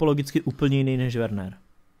typologicky úplně jiný než Werner.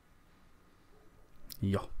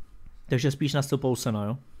 Jo. Takže spíš na styl Poulsena,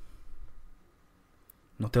 jo?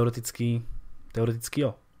 No teoreticky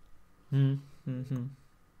jo.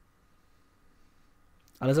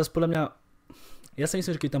 Ale zase podľa mňa, ja si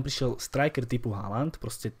myslím, že keď tam prišiel striker typu Haaland,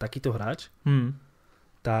 prostě takýto hráč,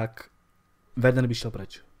 tak Werner by šel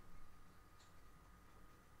preč.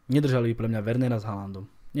 Nedržali by podľa mňa Wernera s Haalandom.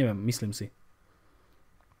 Neviem, myslím si.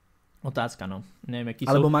 Otázka, no. Nevím, jaký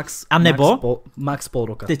alebo jsou. Max pol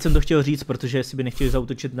roka. Teď jsem to chtěl říct, protože si by nechtěli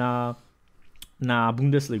zaútočit na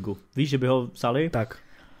Bundesligu. Víš, že by ho vzali? Tak.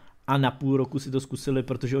 A na půl roku si to zkusili,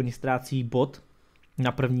 protože oni ztrácí bod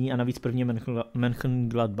na první a navíc první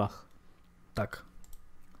Mönchengladbach. Tak.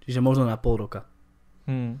 Čiže možno na pol roka.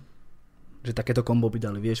 Že takéto kombo by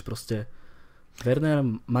dali, vieš, prostě Werner,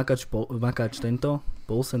 Makač tento,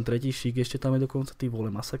 Poulsen tretí, Šík ještě tam je dokonce, ty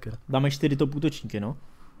vole, masaker. Dáme 4 top útočníky, no.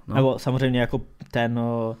 Nebo samozřejmě jako ten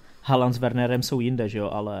Haaland s Wernerem jsou jinde, že jo,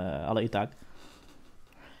 ale i tak.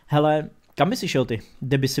 Hele, kam by si šel ty?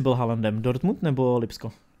 Kde by si byl Haalandem? Dortmund nebo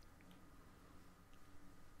Lipsko?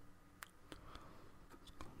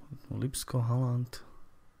 Lipsko, Haaland.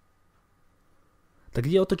 Tak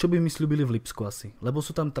ide o to, čo by mi slúbili v Lipsku asi. Lebo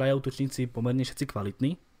sú tam traja útočníci pomerne všetci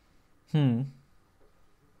kvalitní.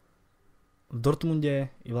 V Dortmunde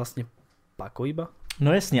je vlastně Paco iba.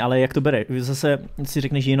 No jasně, ale jak to bere? Zase si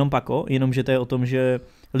řekneš jenom Paco, jenomže to je o tom, že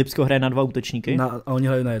Lipsko hraje na 2 útočníky. A oni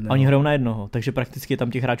hrají na jednoho. Oni hrajou na jednoho, takže prakticky je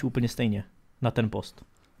tam těch hráčů úplně stejně na ten post.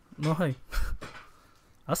 No hej.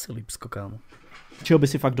 Asi Lipsko, kámo. Čeho by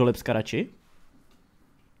si fakt do Lipska radši?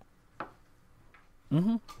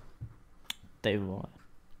 Ty vole.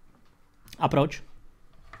 A proč?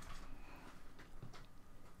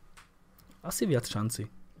 Asi viac šanci.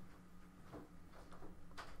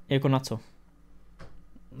 Jako na co?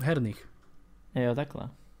 Herných. Jo, takhle.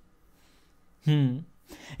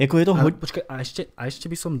 Jako je to Počkaj, a ešte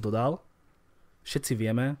by som dodal, všetci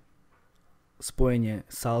vieme, spojenie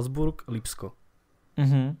Salzburg-Lipsko.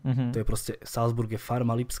 To je proste, Salzburg je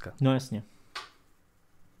farma Lipska. No jasne.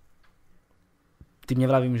 Tým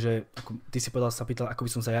nevravím, že ako, ty si sa pýtal, ako by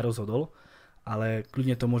som sa ja rozhodol, ale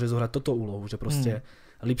kľudne to môže zohrať toto úlohu, že proste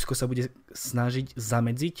Lipsko sa bude snažiť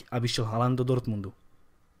zamedziť, aby šiel Haaland do Dortmundu.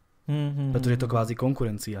 Pretože je to kvázi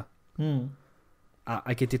konkurencia. A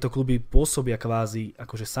aj keď tieto kluby pôsobia kvázi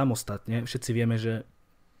akože samostatne, všetci vieme, že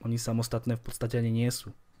oni samostatné v podstate ani nie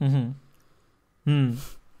sú.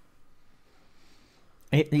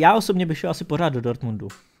 Já osobně bych šel asi pořád do Dortmundu.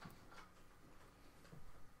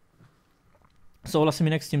 Souhlasím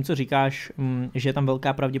jinak s tím, co říkáš, že je tam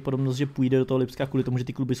velká pravděpodobnost, že půjde do toho Lipska kvůli tomu, že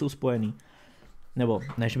ty kluby jsou spojený. Nebo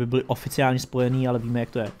ne, že by byly oficiálně spojený, ale víme,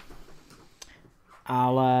 jak to je.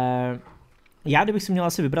 Ale já, kdybych si měl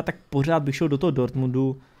asi vybrat, tak pořád bych šel do toho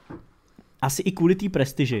Dortmundu. Asi i kvůli té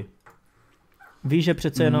prestiži. Víš, že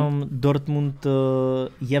přece jenom Dortmund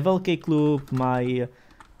je velký klub, mají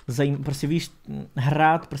prostě víš,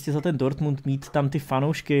 hrát prostě za ten Dortmund, mít tam ty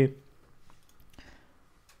fanoušky,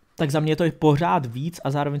 tak za mě to je pořád víc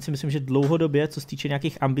a zároveň si myslím, že dlouhodobě, co se týče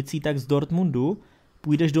nějakých ambicí, tak z Dortmundu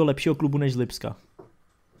půjdeš do lepšího klubu než z Lipska.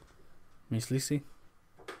 Myslíš si?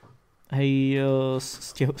 Hej,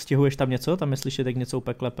 stěhuješ tam něco? Tam je slyšet, jak něco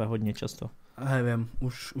úplně klepe hodně často. Hej, viem,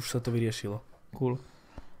 už sa to vyriešilo. Cool.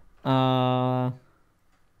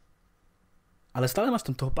 Ale stále máš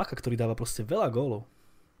tam toho Paka, ktorý dáva proste veľa gólov.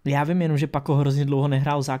 Já vím jenom, že Paco hrozně dlouho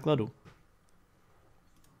nehrál v základu.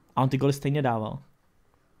 A on ty góly stejně dával.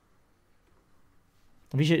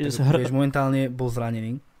 Víš, že vieš, momentálne bol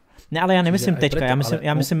zranený. Ne, ale já nemyslím teďka,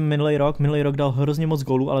 já myslím minulý rok dal hrozně moc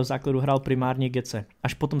gólů, ale v základu hrál primárně Gece.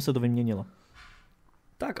 Až potom se to vyměnilo.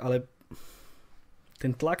 Tak, ale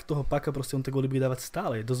ten tlak toho Paka, prostě on ty góly bude dávat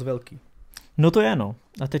stále, je dost velký. No to je, no.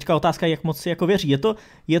 A teďka otázka, jak moc si jako věří.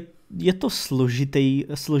 Je to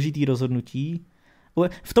složitý rozhodnutí.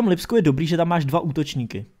 V tom Lipsku je dobrý, že tam máš dva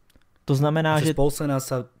útočníky. To znamená, že... Poulsena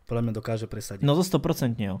sa podľa mňa dokáže presadit. No to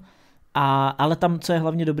 100%, jo. Ale tam, co je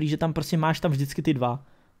hlavně dobrý, že tam prostě máš tam vždycky ty dva.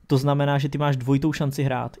 To znamená, že ty máš dvojitou šanci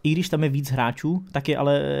hrát. I když tam je víc hráčů, tak je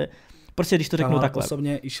ale... Prostě když to řeknu takhle.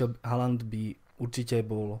 Osobně išiel Haaland by určitě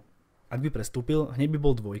bol... Ak by prestúpil, hneď by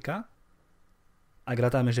bol dvojka. Ak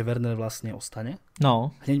rátáme, že Werner vlastne ostane.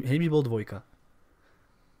 No. Hneď by bol dvojka.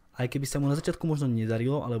 Aj keby sa mu na začiatku možno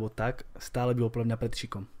nedarilo, alebo tak, stále by bol podľa mňa pred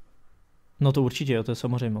Šikom. No to určitě, jo, to je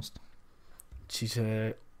samozřejmost.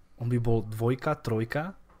 Čiže on by bol dvojka,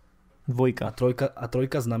 trojka. Dvojka. A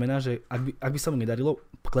trojka znamená, že ak by sa mu nedarilo,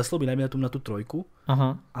 kleslo by najmä na tú trojku,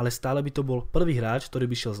 ale stále by to bol prvý hráč, ktorý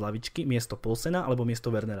by šiel z lavičky miesto Poulsena alebo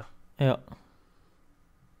miesto Wernera. Jo.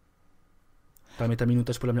 Tam je tá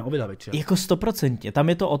minútaž podľa mňa oveľa väčšia. Jako 100%. Tam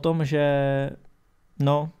je to o tom, že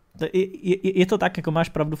no, je to tak, jako máš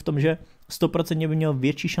pravdu v tom, že 100% by měl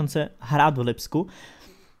větší šance hrát v Lipsku.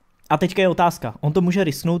 A teďka je otázka. On to může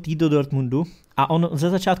risknout jít do Dortmundu a on ze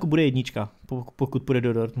začátku bude jednička, pokud půjde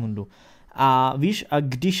do Dortmundu. A víš, a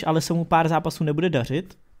když ale se mu pár zápasů nebude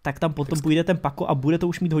dařit, tak tam potom půjde ten Paco a bude to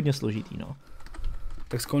už mít hodně složitý, no.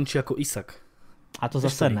 Tak skončí jako Isak. A to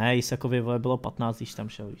zase ne, Isakovi bylo 15, když tam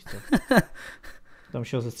šel, víš co. Tam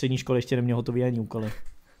šel ze střední školy, ještě neměl hotový ani úkoly.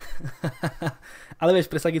 Ale vieš,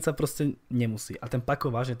 presadiť sa proste nemusí. A ten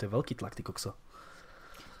Paco vážne, to je veľký tlak, ty kokso.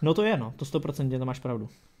 No to je, no. To 100% to máš pravdu.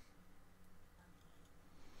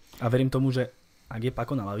 A verím tomu, že ak je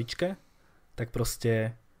Paco na lavičke, tak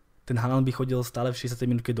proste ten Haaland by chodil stále v 60.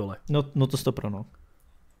 minútke dole. No to 100%, no.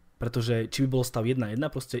 Pretože či by bolo stav 1-1,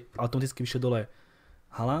 proste automaticky by šiel dole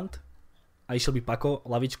Haaland a išiel by Paco,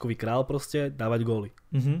 lavičkový král proste, dávať góly.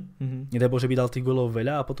 Nedaj Bože by dal tých gólov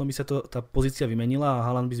veľa a potom by sa tá pozícia vymenila a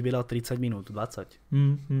Haaland by zbieral 30 minút, 20.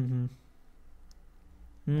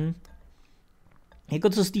 Jako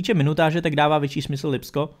co se týče minutáže, tak dává větší smysl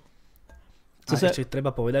Lipsko. Ešte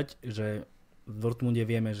treba povedať, že v Dortmunde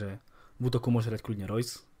vieme, že v útoku môže hrať kľudne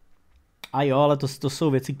Royce. A jo, ale to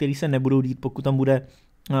jsou věci, které se nebudou dít, pokud tam bude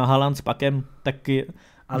Haaland s Pakem, tak...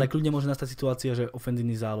 Ale kľudne môže nastať situácia, že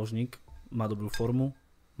ofenzívny záložník má dobrú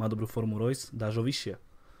formu Royce, dáš ho vyššie.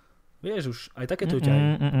 Vieš už, aj takéto ťahy.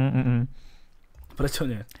 Prečo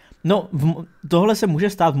nie? No, tohle se může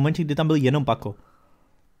stát v momentě, kdy tam byl jenom Paco.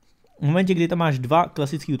 V momentě, kdy tam máš dva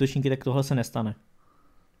klasický útočníky, tak tohle se nestane.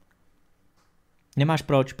 Nemáš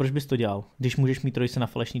proč bys to dělal, když můžeš mít Royce na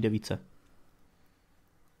falešní devíce?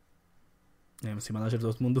 Nevím, si manažer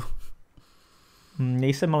Dortmundu.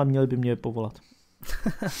 Nejsem, ale měli by mě povolat.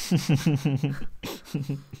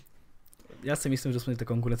 Ja si myslím, že tá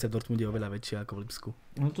konkurencia v Dortmunde je oveľa väčšia ako v Lipsku.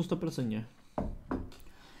 No to 100%.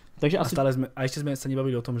 Takže asi... A ešte sme sa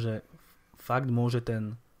nebavili o tom, že fakt môže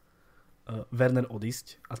ten Werner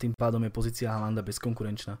odísť a tým pádom je pozícia Haalanda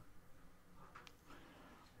bezkonkurenčná.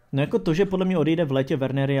 No jako to, že podle mě odejde v létě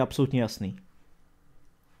Werner je absolutně jasný.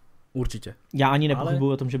 Určite. Já ani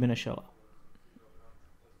nepochybuju o tom, že by nešel.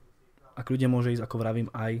 A kľudne môže ísť, ako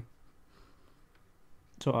vravím, aj...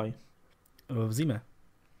 Co aj? V zime.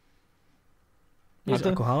 A to,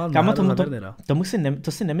 jako Haaland kámo, za Wernera.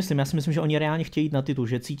 To si nemyslím, já si myslím, že oni reálně chtějí jít na titul,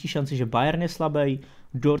 že cítí šanci, že Bayern je slabý,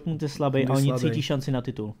 Dortmund je slabý a oni cítí šanci na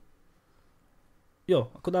titul.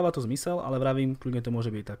 Jo, ako dáva to zmysel, ale vravím, kľudne to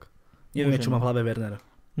môže byť tak. Neviem, čo má v hlave Werner.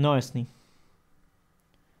 No jasný.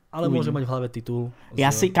 Ale může mít v hlavě titul.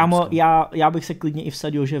 Já bych se klidně i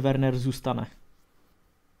vsadil, že Werner zůstane.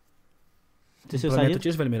 Ty si vsadil? Je to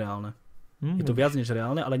tiež veľmi reálne. Je to viac než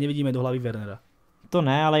reálne, ale nevidíme do hlavy Wernera. To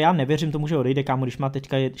ne, ale já nevěřím tomu, že odejde, kámo, když má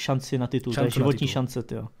teďka šanci na titul. To je životní šance,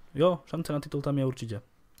 tyjo. Jo, šance na titul tam je určitě.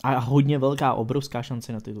 A hodně velká, obrovská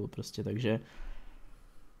šance na titul prostě, takže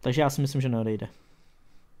já si myslím, že neodejde.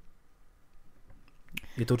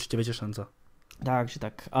 Je to určitě větší šance. Takže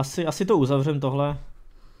tak, asi to uzavřem tohle.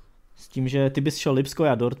 S tím, že ty bys šel Lipsko,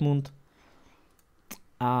 já Dortmund.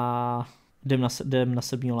 A jdem na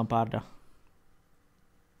Sebního Lamparda.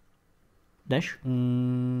 Jdeš?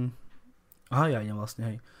 Aha, ja idem vlastne,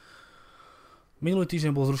 hej. Minulý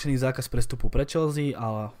týždeň bol zrušený zákaz prestupu pre Chelsea,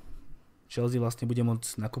 ale Chelsea vlastne bude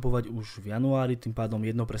môcť nakupovať už v januári, tým pádom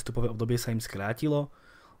jedno prestupové obdobie sa im skrátilo,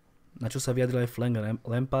 na čo sa vyjadril aj Frank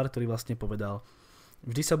Lampard, ktorý vlastne povedal: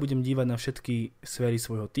 vždy sa budem dívať na všetky sféry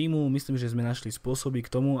svojho tímu, myslím, že sme našli spôsoby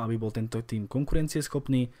k tomu, aby bol tento tím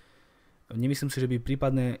konkurencieschopný. Nemyslím si, že by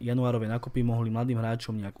prípadné januárové nákupy mohli mladým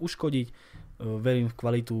hráčom nejak uškodiť. Verím v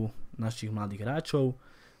kvalitu našich mladých hráčov.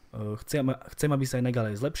 Chcem, aby sa aj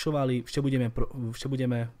naďalej zlepšovali. Vše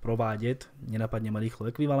budeme provádět, nenapadne ma rýchlo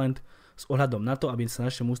ekvivalent, s ohľadom na to, aby sa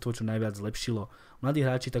naše mužstvo čo najviac zlepšilo. Mladí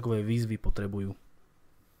hráči takové výzvy potrebujú.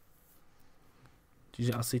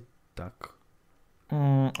 Čiže asi tak.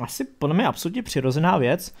 Asi podle mě absolutně přirozená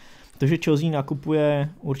věc. To, že Chelsea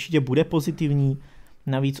nakupuje, určitě bude pozitivní.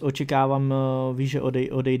 Navíc očekávám, víš, že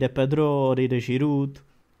odejde Pedro, odejde Giroud,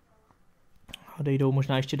 odejdou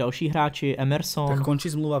možná ještě další hráči, Emerson. Tak končí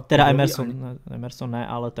zmluva. Teda Emerson ne,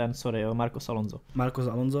 ale ten, Marcos Alonso. Marcos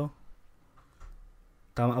Alonso.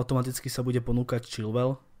 Tam automaticky sa bude ponúkať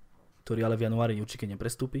Chilwell, ktorý ale v januári určite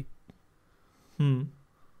neprestúpi.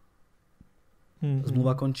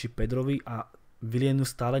 Zmluva končí Pedrovi a Willianu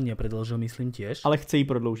stále nepredlžil, myslím tiež. Ale chce ji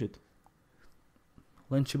prodloužit.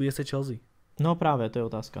 Len či bude se Chelsea. No právě, to je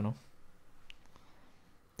otázka, no.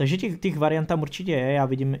 Takže těch variant tam určitě je, já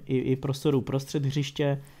vidím i prostoru uprostřed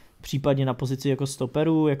hřiště, případně na pozici jako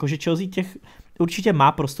stoperů, jakože Chelsea určitě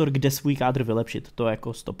má prostor, kde svůj kádr vylepšit, to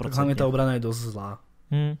jako 100%. Tak hlavně ta obrana je dost zlá.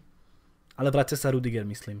 Ale vracia sa Rudiger,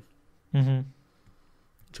 myslím.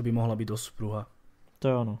 Čo by mohla být dost sprúha. To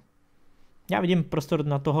je ono. Já vidím prostor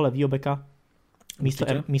na toho levýho beka,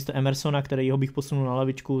 místo Emersona, kterýho bych posunul na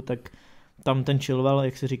lavičku, tak tam ten Chilwell,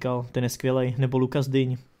 jak jsi říkal, ten je skvělej, nebo Lucas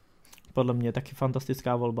Digne, podle mě taky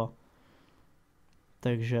fantastická volba.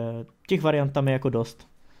 Takže těch variant tam je jako dost.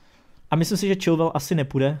 A myslím si, že Chilwell asi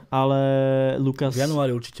nepůjde, ale Lucas... V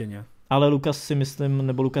januári určitě ne. Ale Lucas si myslím,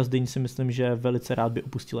 nebo Lucas Digne si myslím, že velice rád by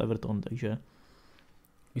opustil Everton, takže...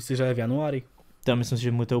 Myslíš, že je v januári? Já myslím si,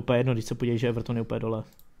 že mu to je úplně jedno, když se podívají, že Everton je úplně dole.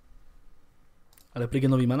 Ale príde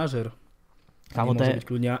nový manažer. Kámo,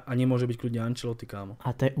 a nemôže byť kľudne Ancelotti, kámo.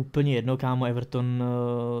 A to je úplně jedno, kámo, Everton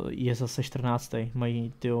je zase 14.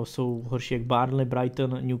 Jsou horší jak Burnley,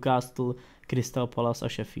 Brighton, Newcastle, Crystal Palace a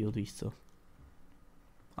Sheffield, víš co.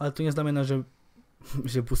 Ale to neznamená,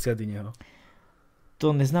 že pustí Dineho.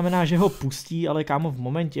 To neznamená, že ho pustí, ale kámo v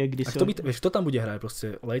momentě, kdy si... Vieš, kto tam bude hrať?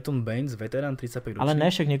 Prostě Leighton Baines, veterán, 35 ročný. Ale ne,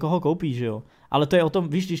 však někoho koupí, že jo. Ale to je o tom,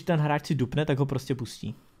 víš, když ten hráč si dupne, tak ho prostě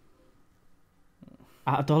pustí.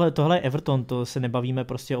 A tohle je Everton, to se nebavíme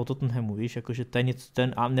prostě o Tottenhamu, víš, jakože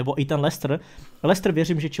nebo i ten Leicester. Leicester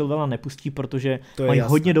věřím, že Chilwella nepustí, protože mají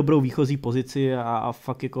hodně dobrou výchozí pozici a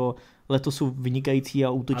fakt jako letos jsou vynikající a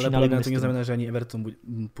útočí na ligu. Ale to neznamená, že ani Everton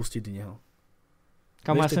pustí Dineho.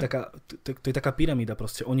 To je taká pyramída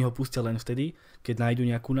prostě, oni ho pustí len vtedy, keď nájdu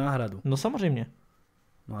nějakou náhradu. No samozřejmě.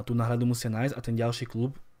 No a tu náhradu musí nájsť a ten ďalší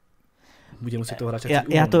klub bude muset toho hráče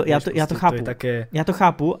já to chápu. Já to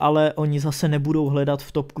chápu, ale oni zase nebudou hledat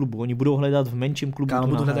v top klubu, oni budou hledat v menším klubu.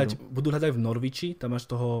 Budou hledat v Norwichi, tam máš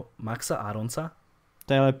toho Maxa Aronsa,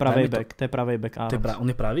 To je pravý back, to je pravý back Adams. On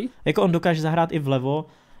je pravý? Jako on dokáže zahrát i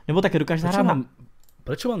vlevo, nebo také dokáže zahrát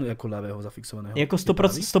Prečo mám jako ľavého zafixovaného? Jako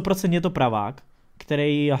 100% je to pravák,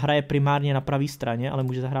 který hraje primárně na pravé straně, ale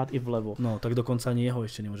může zahrát i vlevo. No, tak dokonce ani jeho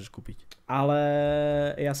ještě nemůžeš koupit. Ale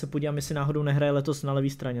já se podívám, jestli náhodou nehraje letos na levé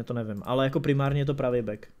straně, to nevím. Ale jako primárně je to pravý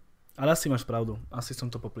back. Ale asi máš pravdu. Asi som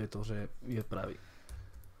to poplietol, že je pravý.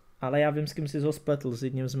 Ale já vím, s kým si ho spletl, s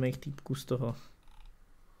jedním z mých týpků z toho.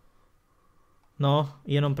 No,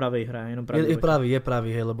 jenom pravý hraje, jenom pravý. Je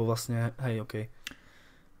pravý, hej, lebo vlastně, hej, okej.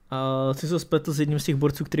 Ty jsi ho spletl s jedním z těch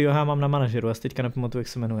borců, kterýho já mám na manažeru, já si teďka nepamatuju, jak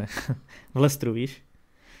se jmenuje. V Leicesteru, víš?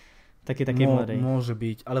 Taky mladý. Môže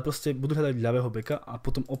byť, ale proste budú hľadať ľavého beka a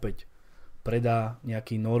potom opäť predá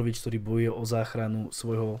nejaký Norwich, ktorý bojuje o záchranu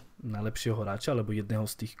svojho najlepšieho hráča, alebo jedného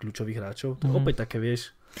z tých kľúčových hráčov. To je opäť také,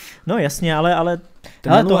 vieš. No jasně, ale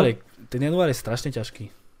ten január je strašne ťažký.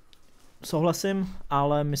 Souhlasím,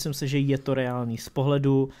 ale myslím si, že je to reálný. Z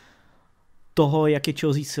pohledu toho, jak je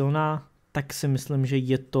Chelsea silná, tak si myslím, že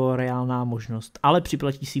je to reálná možnost. Ale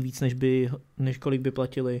připlatí si víc, než kolik by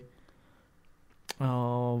platili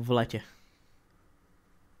v letě.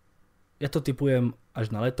 Ja to typujem až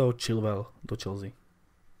na leto, Chilwell do Chelsea.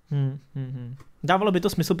 Dávalo by to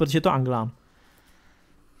smysl, protože je to Anglán.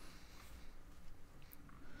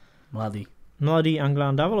 Mladý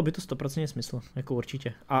Anglán, dávalo by to 100% smysl, jako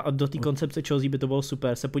určitě. A do té koncepce Chelsea by to bylo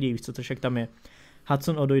super, se podívej, víš co, však tam je.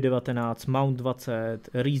 Hudson-Odoi 19, Mount 20,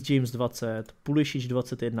 Reece James 20, Pulisic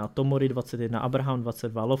 21, Tomori 21, Abraham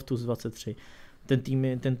 22, Loftus 23.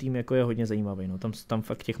 Ten tým jako je hodně zajímavý, no. Tam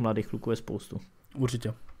fakt těch mladých kluků je spoustu.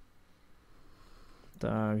 Určitě.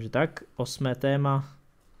 Takže tak, 8. téma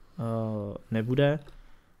nebude.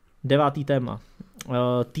 9. téma.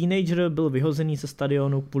 Teenager byl vyhozený ze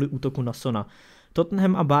stadionu kvůli útoku na Sona.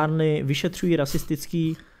 Tottenham a Burnley vyšetřují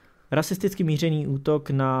rasisticky mířený útok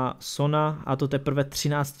na Sona, a to teprve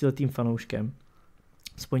 13letým fanouškem.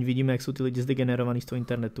 Aspoň vidíme, jak jsou ty lidi zdegenerovaný z toho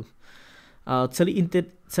internetu.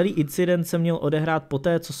 Celý incident se měl odehrát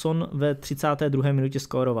poté, co Son ve 32. minutě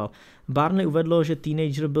skóroval. Barney uvedlo, že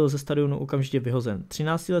teenager byl ze stadionu okamžitě vyhozen.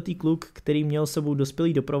 13letý kluk, který měl s sebou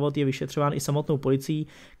dospělý doprovod, je vyšetřován i samotnou policií,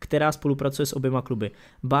 která spolupracuje s oběma kluby.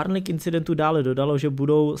 Barney k incidentu dále dodalo, že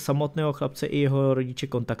budou samotného chlapce i jeho rodiče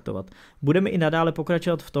kontaktovat. Budeme i nadále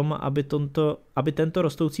pokračovat v tom, aby tento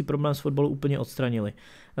rostoucí problém z fotbalu úplně odstranili.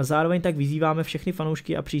 Zároveň tak vyzýváme všechny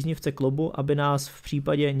fanoušky a příznivce klubu, aby nás v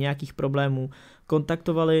případě nějakých problémů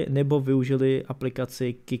kontaktovali nebo využili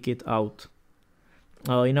aplikaci Kick It Out.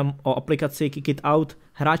 Jenom o aplikaci Kick It Out.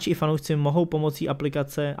 Hráči i fanoušci mohou pomocí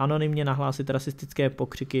aplikace anonymně nahlásit rasistické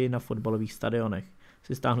pokřiky na fotbalových stadionech.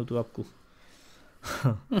 Si stáhnu tu apku.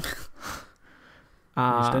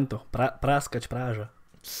 A tento práskač práža.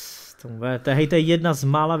 To je jedna z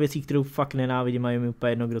mála věcí, kterou fakt nenávidím, a je mi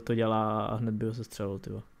úplně jedno, kdo to dělá, a hned by ho sestřelil,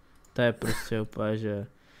 tyvo. To je prostě úplně, že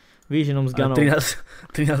víš, jenom s Ganou.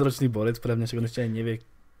 13-ročný borec, podľa mňa, že on ešte ani nevie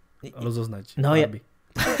rozoznať. No je.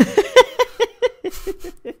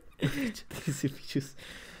 Ty si píčus.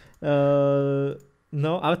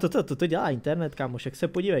 No, ale toto dělá internet, kámoš, jak se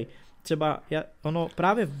podívej. Třeba ono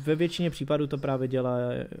právě ve většině případů to právě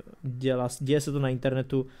děje se to na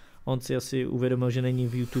internetu. On si asi uvědomil, že není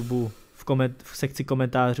v YouTube v sekci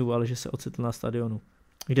komentářů, ale že se ocitl na stadionu,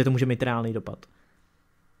 kde to může mít reálný dopad.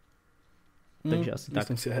 Takže asi tak.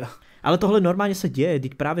 Si, ja. Ale tohle normálně se děje,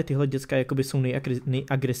 teď právě tyhle děcka jakoby jsou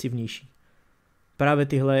nejagresivnější. Právě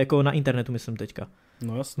tyhle, jako na internetu myslím teďka.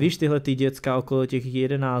 No jasně. Víš, tyhle ty děcka okolo těch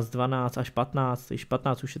 11, 12 až 15, když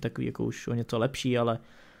 15 už je takový jako už o něco lepší,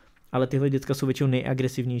 ale tyhle děcka jsou většinou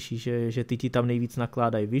nejagresivnější, že ty ti tam nejvíc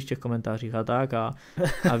nakládají, víš, v těch komentářích a tak a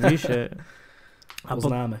víš, že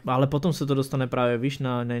ale potom se to dostane právě, víš,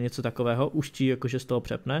 na něco takového, už ti jakože z toho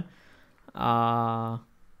přepne a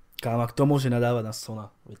kámo, kto môže nadávať na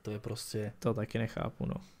Sona? To je proste... To taky nechápu,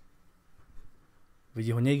 no.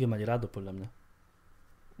 Vidí ho niekde mať rádo, podľa mňa.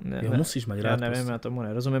 Jeho musíš mať rád. Já nevím, já tomu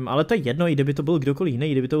nerozumím, ale to je jedno, i kdyby to byl kdokoliv jiný,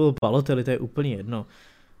 i kdyby to byl Balotelli, to je úplně jedno.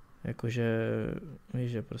 Jakože,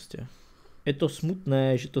 víš, že prostě je to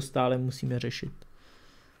smutné, že to stále musíme řešit.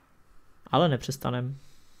 Ale nepřestanem.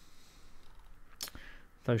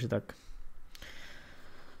 Takže tak.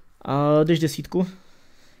 A jdeš 10?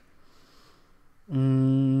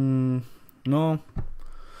 No,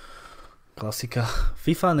 klasika.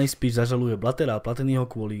 FIFA nejspíš zažaluje Blattera a Platiniho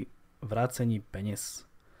kvôli vrácení peniaz.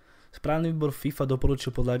 Správny výbor FIFA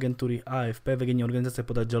doporučil podľa agentúry AFP vedenie organizácie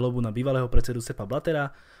podať žalobu na bývalého predsedu Seppa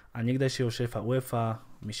Blattera a niekdajšieho šéfa UEFA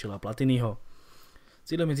Michela Platiniho.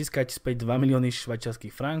 Cieľom je získať späť 2 milióny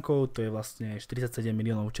švajčiarskych frankov, to je vlastne 47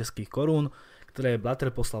 miliónov českých korún, ktoré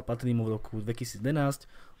Blatter poslal Platinimu v roku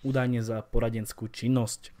 2011 údajne za poradenskú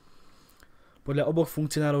činnosť. Podľa oboch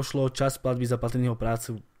funkcionárov šlo čas platby za Platiniho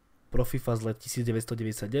prácu pro FIFA z let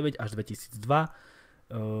 1999 až 2002,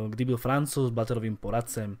 kdy byl Francouz Blatterovým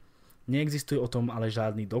poradcem. Neexistuje o tom ale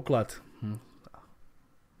žádný doklad.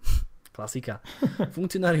 Klasika.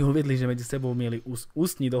 Funkcionári uvedli, že medzi sebou mieli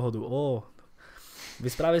ústní dohodu.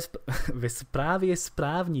 Ve správě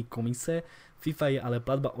správní komise FIFA je ale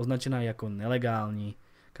platba označená jako nelegální.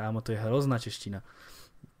 Kámo, to je hrozná čeština.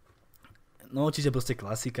 No, čiže prostě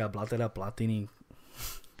klasika, Blattera, Platini.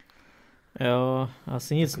 Jo,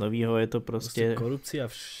 asi nic novýho, je to prostě korupcia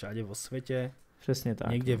všade vo svete. Přesně tak.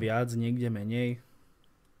 Niekde viac, niekde menej.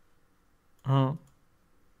 Aha.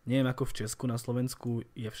 Neviem, ako v Česku, na Slovensku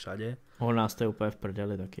je všade. U nás to je úplně v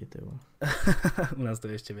prdeli taky, ty vole. U nás to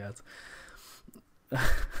je ešte viac.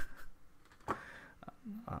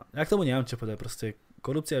 A ja k tomu neviem čo povedať, proste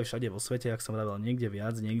korupcia je všade vo svete, jak som vravel, niekde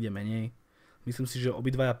viac, niekde menej. Myslím si, že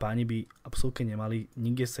obidvaja páni by absolútne nemali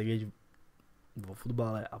nikde sedieť vo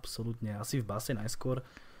futbale, absolútne, asi v base najskôr.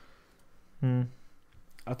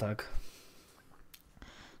 A tak.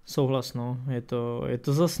 Souhlas, no. Je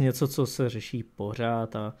to zase něco, co se řeší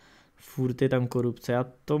pořád a furt je tam korupce. Já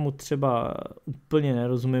tomu třeba úplně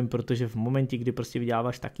nerozumím, protože v momentě, kdy prostě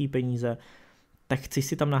vyděláváš taký peníze, tak chceš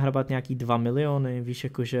si tam nahrabat nějaký 2 miliony, víš,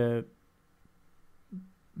 jakože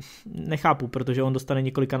nechápu, protože on dostane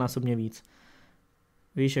několikanásobně víc.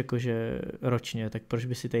 Víš, jakože ročně, tak proč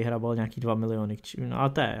by si tady hrabal nějaký 2 miliony? No a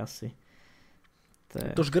to je asi.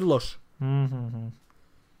 To žgrdloš.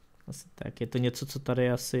 Asi tak, je to něco, co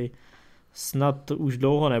tady asi snad už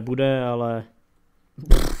dlouho nebude, ale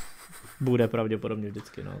bude pravděpodobně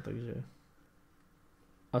vždycky, no, takže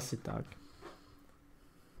asi tak.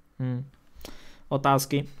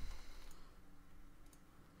 Otázky.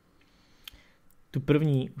 Tu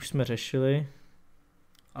první už jsme řešili.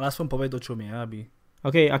 Ale aspoň povedz, o čom je, aby...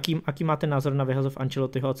 OK, aký máte názor na vyhazov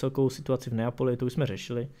Ancelottiho a celkovou situaci v Neapoli, to už jsme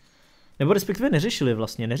řešili. Nebo respektive neřešili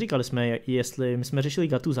vlastně, neříkali jsme, jestli my jsme řešili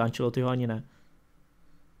Gattusa, Ancelottiho ani ne.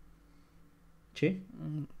 Či?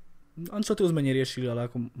 Ancelottiho sme neriešili, ale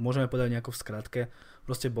ako môžeme povedať nejako v skratke.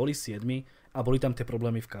 Proste boli 7 a boli tam tie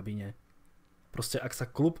problémy v kabíne. Proste ak sa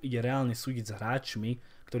klub ide reálne súdiť s hráčmi,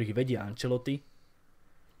 ktorých vedie Ancelotti,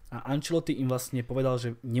 a Ancelotti im vlastne povedal,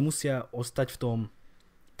 že nemusia ostať v tom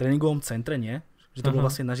tréningovom centre, nie? Že to bolo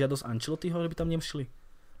vlastne na žiadosť Ancelottiho, že by tam nešli.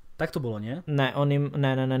 Tak to bylo, ne?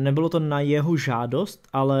 Ne, nebylo to na jeho žádost,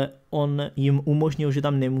 ale on jim umožnil, že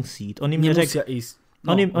tam nemusí jít. On jim neřekl,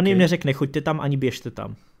 on jim neřekl, nechoďte tam, ani běžte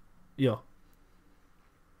tam. Jo.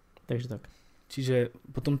 Takže tak. Čiže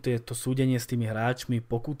potom to súdenie s tými hráčmi,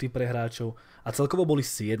 pokuty pre hráčov a celkovo boli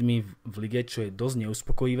 7 v lige, čo je dosť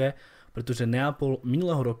neuspokojivé, pretože Neapol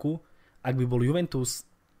minulého roku, ak by bol Juventus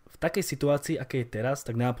v takej situácii, aké je teraz,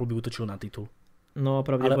 tak Neapol by útočil na titul. No a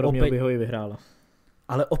pravděpodobně by ho i vyhrála.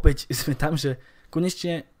 Ale opäť sme tam, že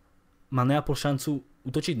konečne má Neapol šancu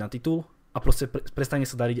útočiť na titul a proste prestane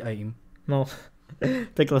sa dariť aj im. No,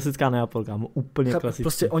 to je klasická Neapol, kámo, úplne klasická.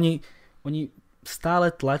 Proste oni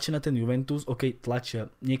stále tlačia na ten Juventus, tlačia,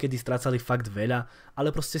 niekedy strácali fakt veľa,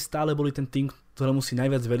 ale proste stále boli ten tým, ktorému si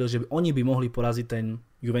najviac veril, že oni by mohli poraziť ten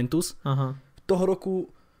Juventus. Aha. Toho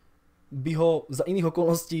roku by ho za iných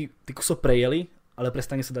okolností ty kuso prejeli, ale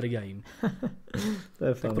prestane sa dariť aj im. To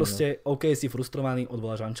je tak proste, si frustrovaný,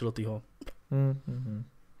 odvoláš Ancelottiho.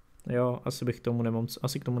 Jo, asi k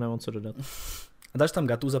tomu nemám co dodat. A dáš tam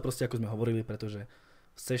Gattusa proste, ako sme hovorili, pretože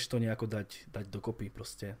chceš to nejako dať dokopy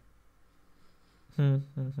proste.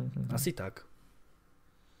 Asi tak.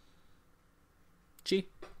 Či?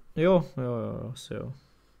 Jo, asi jo.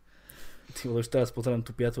 Ty vole, už teraz pozerám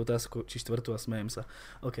tú 5. otázku, či 4. a smejem sa.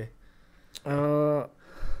 OK.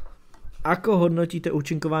 Ako hodnotíte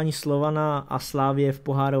účinkování Slovana a Slávie v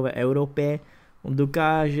pohárové Evropě?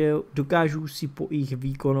 Dokážu si po jejich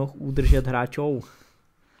výkonoch udržet hráčov?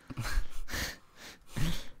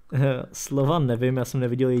 Slovan nevím, já jsem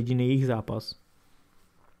neviděl jediný jejich zápas.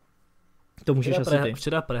 To můžeš asi ty.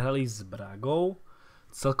 Včera prehrali s Bragou,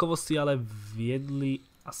 celkovo si ale viedli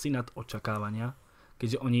asi nad očakávania,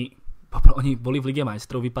 keďže oni boli v Lige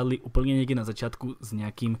majstrov, vypadli úplne niekde na začiatku s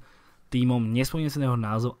nejakým tímom nespomeneného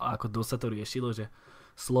názov a ako dosť sa to riešilo, že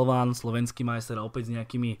Slovan, slovenský majster a opäť s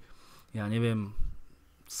nejakými, ja neviem,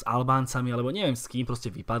 s Albáncami, alebo neviem s kým, proste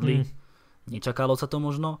vypadli. Nečakalo sa to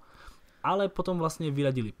možno, ale potom vlastne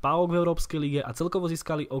vyradili PAOK v Európskej lige a celkovo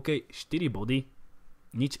získali 4 body,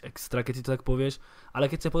 nič extra, keď si to tak povieš,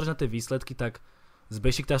 ale keď sa pozrieš na tie výsledky, tak s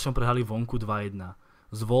Bešiktašom prehrali vonku 2-1,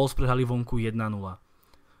 s Wolves prehrali vonku 1-0,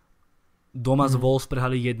 doma s Wolves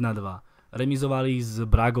prehrali 1-2, remizovali s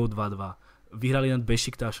Bragou 2-2, vyhrali nad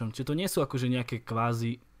Bešiktašom, čiže to nie sú akože nejaké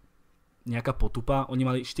kvázi nejaká potupa, oni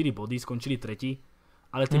mali 4 body, skončili 3.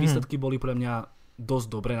 ale tie výsledky boli pre mňa dosť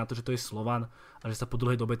dobré na to, že to je Slovan a že sa po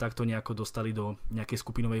dlhej dobe takto nejako dostali do nejakej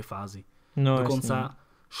skupinovej fázy. No, Dokonca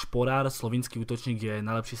Šporár, slovinský útočník, je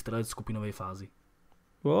najlepší strelec skupinovej fázy.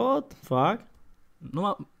 What? Fakt?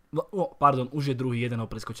 No, pardon, už je druhý, jeden ho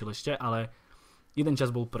preskočil ešte, ale jeden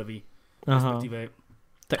čas bol prvý. Respektíve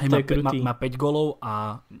má 5 gólov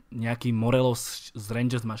a nejaký Morelos z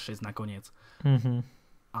Rangers má 6 nakoniec.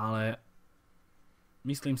 Ale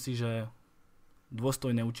myslím si, že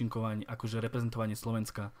dôstojné účinkovanie, akože reprezentovanie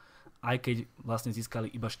Slovenska, aj keď vlastne získali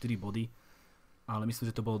iba 4 body, ale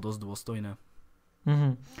myslím, že to bolo dosť dôstojné.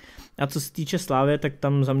 A co se týče Slávy, tak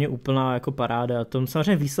tam za mě úplná jako paráda. Tom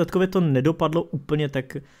samozřejmě výsledkově to nedopadlo úplně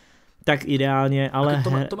tak ideálně, ale...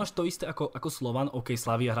 To máš to isté ako Slovan, OK,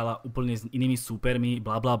 Slavia hrala úplne s inými súpermi,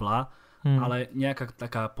 bla bla bla, ale nejaká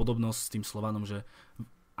taká podobnosť s tým Slovanom, že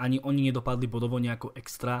ani oni nedopadli bodovo nejako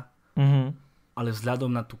extra, ale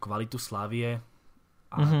vzhľadom na tú kvalitu Slavie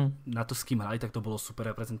a na to, s kým hrali, tak to bolo super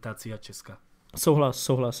reprezentácia Česka.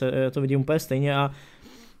 Souhlas, já to vidím úplně stejně a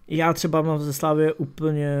já třeba mám ze Slávie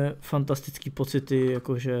úplně fantastický pocity,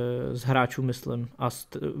 jakože z hráčů myslím, a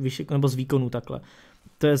nebo z výkonů takhle.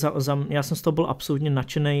 To je já jsem z toho byl absolutně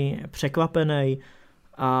nadšenej, překvapený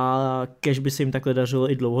a kež by se jim takhle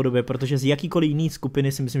dařilo i dlouhodobě, protože z jakýkoliv jiný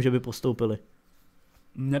skupiny si myslím, že by postoupili.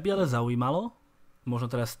 Mňa by ale zaujímalo, možno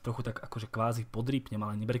teraz trochu tak akože kvázi podrýpnem,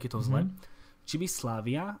 ale neberky to zle, či by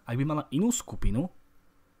Slavia, ak by mala inú skupinu,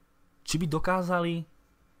 či by dokázali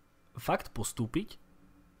fakt postúpiť.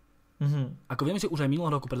 Ako viem, že už aj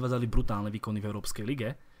minulého roku predvádzali brutálne výkony v Európskej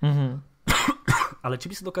lige, ale či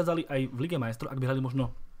by sa dokázali aj v Lige majstrov, ak by hrali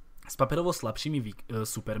možno s paperovo slabšími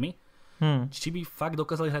supermi, či by fakt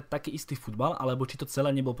dokázali hrať taký istý futbal, alebo či to celé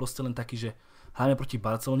nebol proste len taký, že hráme proti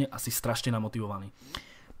Barcelone a si strašne namotivovaný.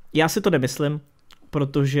 Já si to nemyslím,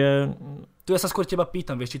 protože... Tu ja sa skôr teba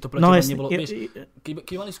pýtam, vieš, či to pre teba nebolo...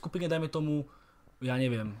 Keď mali v skupine, dajme tomu, ja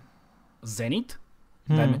neviem, Zenit,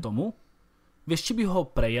 dajme tomu, vieš, či by ho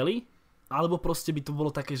prejeli, alebo proste by to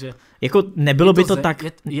bolo také, že... Jako nebylo by to tak...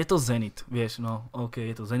 Je to Zenit, vieš, no, OK,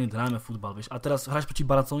 je to Zenit, hráme futbal, vieš. A teraz hráš proti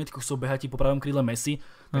Barcelone, ty chcú behať po pravom krídle Messi,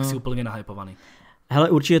 tak si úplně nahypovaný. Hele,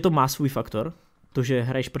 určitě to má svůj faktor, to, že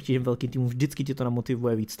hraješ proti těm velkým týmům, vždycky ti to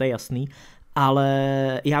namotivuje víc, to je jasný,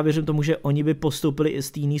 ale já věřím tomu, že oni by postoupili i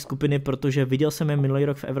z té jiné skupiny, protože viděl jsem je minulý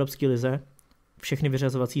rok v Evropské lize, všechny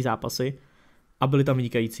vyřazovací zápasy a byli tam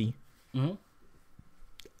vynikající.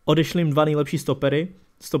 Odešli jim 2 nejlepší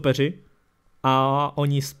stopeři a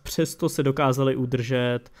oni přesto se dokázali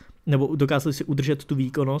si udržet tu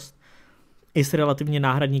výkonnost i s relativně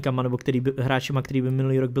náhradníkama, nebo hráčima, který by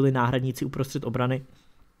minulý rok byli náhradníci uprostřed obrany.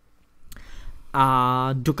 A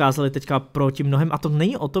dokázali teďka proti mnohem, a to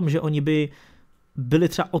není o tom, že oni by byli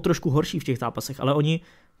třeba o trošku horší v těch zápasech, ale oni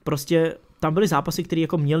prostě, tam byly zápasy, které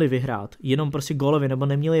jako měli vyhrát, jenom prostě gólově, nebo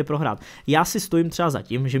neměli je prohrát. Já si stojím třeba za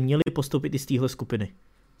tím, že měli postoupit i z téhle skupiny.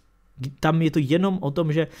 Tam je to jenom o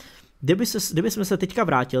tom, že kdyby jsme se teďka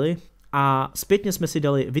vrátili a zpětně jsme si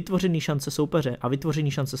dali vytvořený šance soupeře a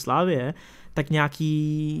vytvořený šance Slávie, tak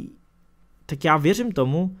já věřím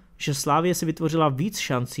tomu, že Slávie si vytvořila víc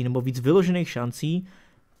šancí nebo víc vyložených šancí,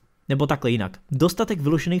 nebo takhle jinak. Dostatek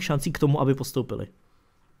vyložených šancí k tomu, aby postoupili.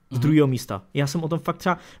 Z druhého místa. Já jsem o tom fakt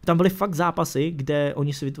třeba, tam byly fakt zápasy, kde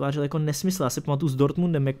oni si vytvářeli jako nesmysl. Já si pamatuju s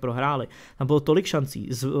Dortmundem, jak prohráli. Tam bylo tolik šancí.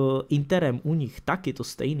 S Interem u nich taky to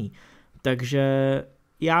stejný. Takže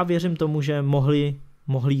já věřím tomu, že mohli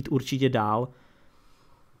jít určitě dál.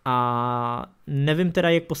 A nevím teda,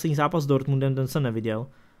 jak poslední zápas s Dortmundem, ten jsem neviděl.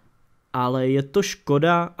 Ale je to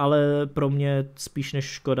škoda, ale pro mě spíš než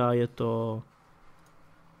škoda je to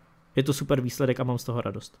super výsledek a mám z toho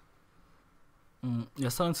radost. Ja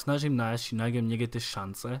sa len snažím nájdem niekde tie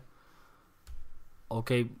šance. OK,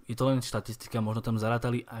 je to len štatistika, možno tam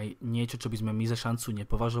zarátali aj niečo, čo by sme my za šancu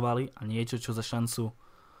nepovažovali a niečo, čo za šancu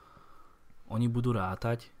oni budú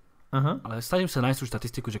rátať. Aha. Ale snažím sa nájsť tú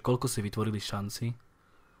štatistiku, že koľko si vytvorili šanci.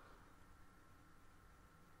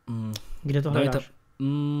 Kde to hľadáš?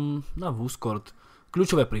 Na Vuskort.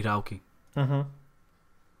 Kľúčové prihrávky. Aha.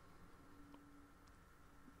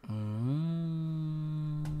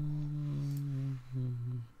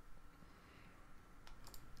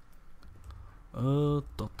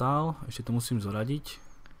 Total, ešte to musím zoradiť.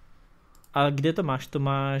 A kde to máš? To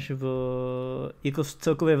máš jako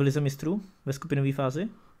celkově v lize mistrů? Ve skupinové fázi?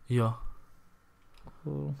 Jo.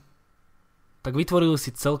 Tak vytvorili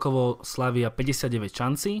si celkovo Slavia 59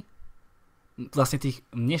 šancí. Vlastne tých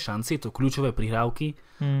šancí, to kľúčové prihrávky.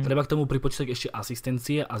 Treba k tomu pripočítať ešte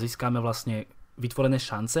asistencie a získame vlastne vytvorené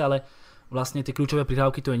šance, ale vlastne tie kľúčové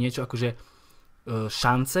prihrávky to je niečo akože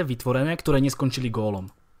šance vytvorené, ktoré neskončili gólom.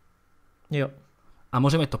 Jo. A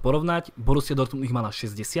môžeme to porovnať. Borussia Dortmund ich mala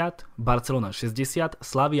 60, Barcelona 60,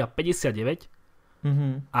 Slavia 59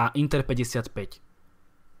 a Inter 55.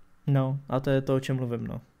 No, a to je to, o čem mluvím,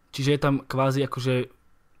 no. Čiže je tam kvázi akože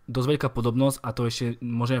dosť veľká podobnosť a to ešte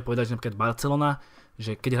môžeme povedať, že napríklad Barcelona,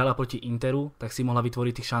 že keď hrala proti Interu, tak si mohla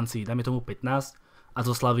vytvoriť tých šancí, dajme tomu 15 a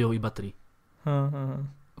so Slaviou iba 3.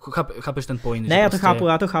 Chápeš ten point? Ne, já to chápu,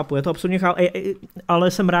 já to absolutně chápu,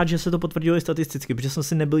 ale jsem rád, že se to potvrdilo i statisticky, protože jsem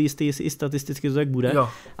si nebyl jistý, jestli i statisticky to tak bude, jo.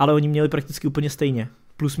 Ale oni měli prakticky úplně stejně.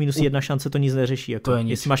 Plus minus jedna šance to nic neřeší. Jako. To je nic.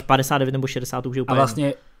 Jestli máš 59 nebo 60, to už je úplně. A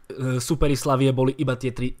vlastně superi Slavie boli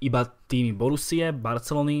iba týmy Borussie,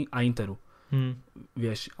 Barcelony a Interu.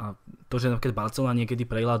 Vieš, a to, že napríklad Barcelona niekedy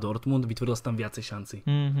prejela Dortmund, vytvorila sa tam viacej šanci.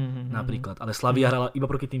 Napríklad. Ale Slavia hrala iba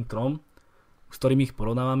proti tým trom, s ktorými ich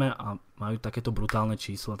porovnávame a majú takéto brutálne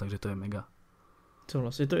čísla, takže to je mega.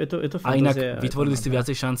 Je to a inak vytvorili si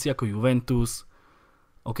viacej šanci ako Juventus.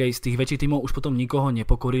 OK, z tých väčších tímov už potom nikoho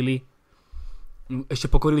nepokorili.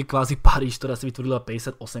 Ešte pokorili kvázi Paríž, ktorá si vytvorila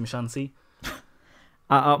 58 šanci.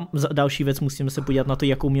 A další věc, musíme se podívat na to,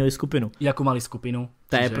 jakou měli skupinu. Jakou mali skupinu.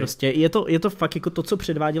 To je prostě, je to fakt jako to, co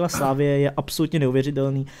předváděla Slavie, je absolutně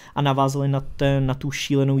neuvěřitelný a navázali na tu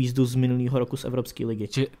šílenou jízdu z minulého roku z Evropské ligy.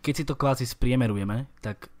 Čiže keď si to kvázi spriemerujeme,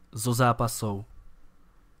 tak zo zápasov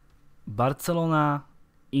Barcelona,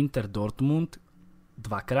 Inter, Dortmund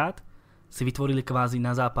dvakrát si vytvorili kvázi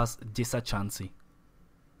na zápas 10 šancí.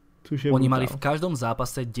 Oni mali v každom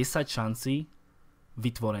zápase 10 šancí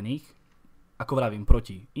vytvorených, ako vravím,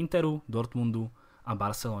 proti Interu, Dortmundu a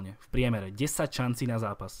Barcelone. V priemere 10 šancí na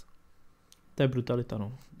zápas. To je brutalita,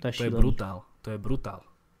 no. To je brutál.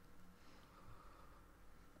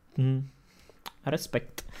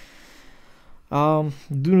 Respekt.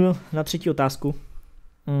 Jdu na třetí otázku.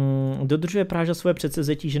 Dodržuje Práža svoje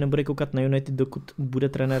předsevzetí, že nebude koukat na United, dokud bude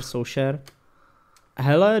trenér Solskjaer?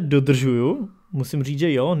 Hele, dodržuju. Musím říct,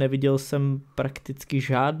 že jo. Neviděl jsem prakticky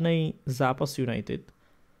žádný zápas United.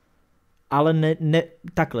 Ale ne,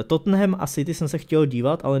 takhle, Tottenham a City jsem se chtěl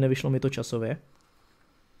dívat, ale nevyšlo mi to časově.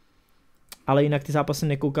 Ale jinak ty zápasy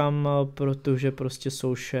nekoukám, protože prostě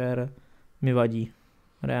Solskjaer mi vadí.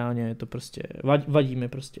 Reálně je to prostě, vadí mi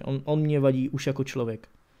prostě. On mě vadí už jako člověk.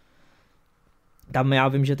 Tam já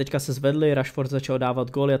vím, že teďka se zvedli, Rashford začal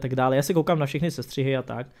dávat góly a tak dále. Já se koukám na všechny sestřihy a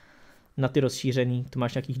tak. Na ty rozšířený, tu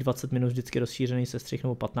máš nějakých 20 minut vždycky rozšířený sestřih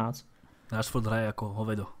nebo 15. Rashford hraje jako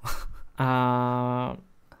hovedo.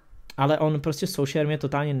 Ale on prostě Solskjaer mě je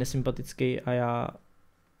totálně nesympatický a já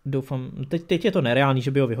doufám, teď je to nereálný,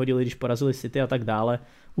 že by ho vyhodili, když porazili City a tak dále.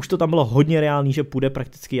 Už to tam bylo hodně reálný, že půjde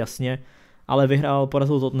prakticky jasně, ale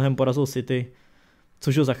porazil Tottenham, porazil City,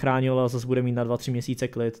 což ho zachránilo a zase bude mít na 2-3 měsíce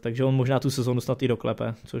klid, takže on možná tu sezonu snad i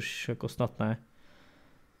doklepe, což jako snad ne.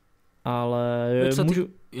 Ale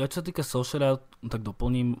čo sa týka Solskjaera, tak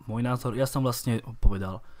doplním môj názor. Ja som vlastne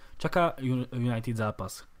povedal, čaká United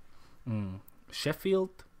zápas.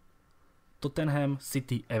 Sheffield, Tottenham,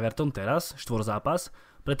 City, Everton teraz, štvorzápas.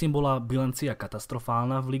 Predtým bola bilancia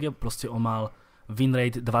katastrofálna v lige, proste on mal win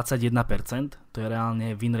rate 21%, to je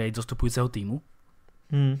reálne win rate zostupujúceho týmu.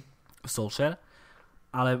 Solskjaer.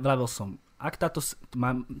 Ale vravel som, ak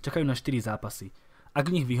čakajú na 4 zápasy. Ak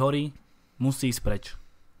v nich vyhorí, musí ísť preč.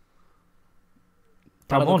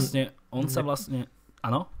 Paradoxne, on sa vlastne...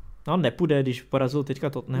 Áno? No on nepůjde, když porazil teďka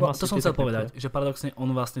Tottenham. To som chcel povedať, že paradoxne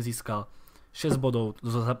on vlastne získal 6 bodov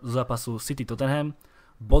zo zápasu City Tottenham,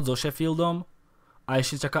 bod so Sheffieldom a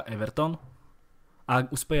ešte čaká Everton. A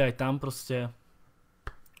ak uspeje aj tam proste,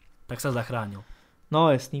 tak sa zachránil.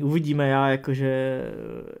 No jasný, uvidíme, já jakože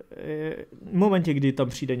v momentě, kdy tam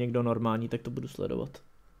přijde někdo normální, tak to budu sledovat.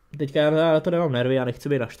 Teďka já to nemám nervy, já nechci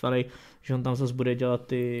být naštvaný, že on tam zase bude dělat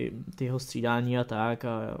ty jeho střídání a tak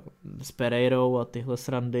a s Pereirou a tyhle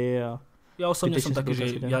srandy a... Ja osobne som taký, že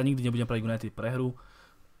ja nikdy nebudem praviť United prehru.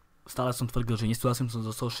 Stále som tvrdil, že nesúhlasím som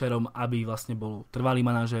so Solskjaerom, aby vlastne bol trvalým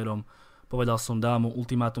manažérom. Povedal som, dám mu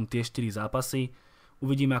ultimátum tie 4 zápasy.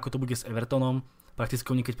 Uvidíme, ako to bude s Evertonom.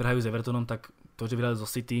 Prakticky oni keď prehrajú s Evertonom, tak to, že vyhrali zo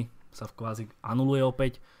City, sa kvázi anuluje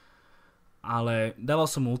opäť. Ale dával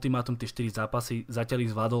som mu ultimátum tie 4 zápasy, zatiaľ ich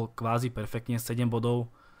zvládol kvázi perfektne, 7 bodov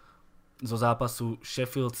zo zápasu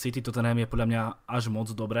Sheffield City, Tottenham je podľa mňa až moc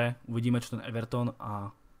dobré. Uvidíme, čo ten Everton a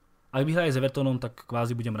ak vyhraje s Evertonom, tak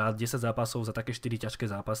kvázi budem rád. 10 zápasov za také 4 ťažké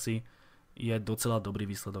zápasy je docela dobrý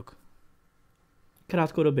výsledok.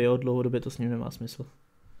 Krátkodobě, dlouhodobě to s ním nemá smysl.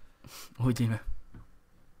 Uvidíme.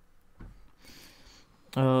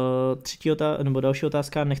 Další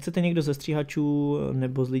otázka. Nechcete někdo ze stříhačů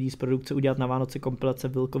nebo z lidí z produkce udělat na Vánoce kompilace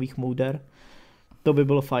Vilkových mouder? To by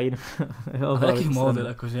bylo fajn. Jo, a jakých mouder?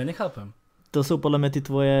 Akože ja nechápem. To jsou podle mě ty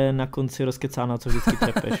tvoje na konci rozkecána, co vždycky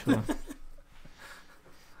trepeš.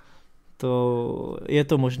 je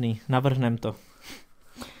to možný, navrhnem to.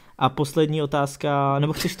 A poslední otázka,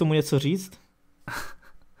 nebo chceš tomu něco říct?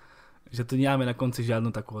 Že tu nemáme na konci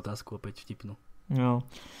žádnou takovou otázku opět vtipnou. No.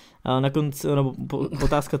 A na konci, nebo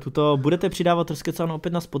otázka tuto, budete přidávat Rozkecáno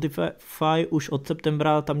opět na Spotify už od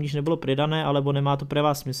septembra, tam nič nebylo přidané, alebo nemá to pro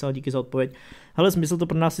vás smysl, díky za odpověď. Hele, smysl to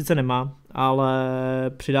pro nás sice nemá, ale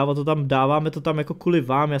přidávat to tam, dáváme to tam jako kvůli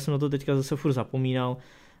vám, já jsem na to teďka zase furt zapomínal,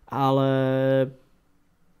 ale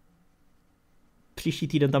příští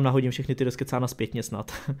týden tam nahodím všechny ty Rozkecána zpětně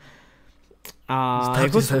snad. A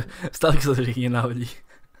stále se to všichni nahodí.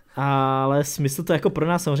 Ale smysl to jako pro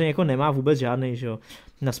nás samozřejmě jako nemá vůbec žádný, že jo.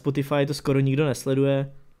 Na Spotify to skoro nikdo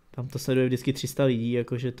nesleduje, tam to sleduje vždycky 300 lidí,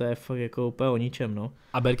 jakože to je fakt jako úplně o ničem, no.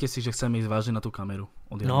 A berte si, že chceme jít vážně na tu kameru.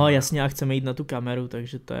 No jasně, a chceme jít na tu kameru,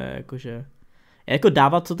 takže to je jakože... Jako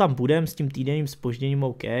dávat, co tam budem s tím týdenním zpožděním,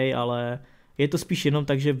 OK, ale je to spíš jenom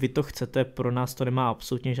tak, že vy to chcete, pro nás to nemá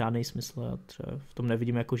absolutně žádný smysl, já třeba v tom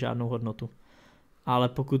nevidím jako žádnou hodnotu. Ale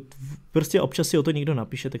pokud prostě občas si o to někdo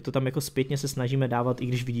napíše, tak to tam jako zpětně se snažíme dávat, i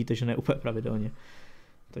když vidíte, že ne úplně pravidelně.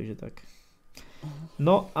 Takže tak.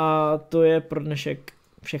 No a to je pro dnešek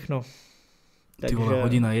všechno. Takže ty vole,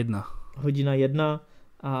 hodina 1. Hodina 1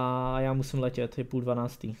 a já musím letět, je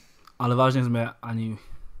 11:30. Ale vážně jsme ani...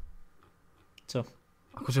 Co?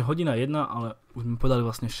 Akože hodina 1, ale už jsme podali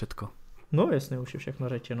vlastně všetko. No jasně, už je všechno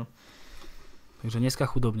řečeno. Takže dneska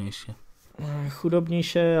chudobnější.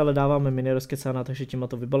 Chudobnější, ale dáváme mini Rozkecána, takže těma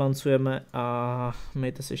to vybalancujeme a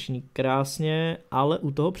mějte se všichni krásně, ale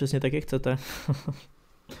u toho přesně tak, jak chcete.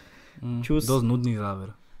 Čus. Dost nudný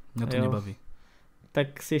závěr. Mě to nebaví.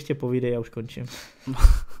 Tak si ještě povídej, já už končím.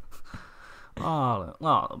 Ale,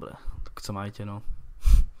 no dobré, tak co majte, no.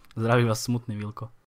 Zdraví vás smutný Vilko.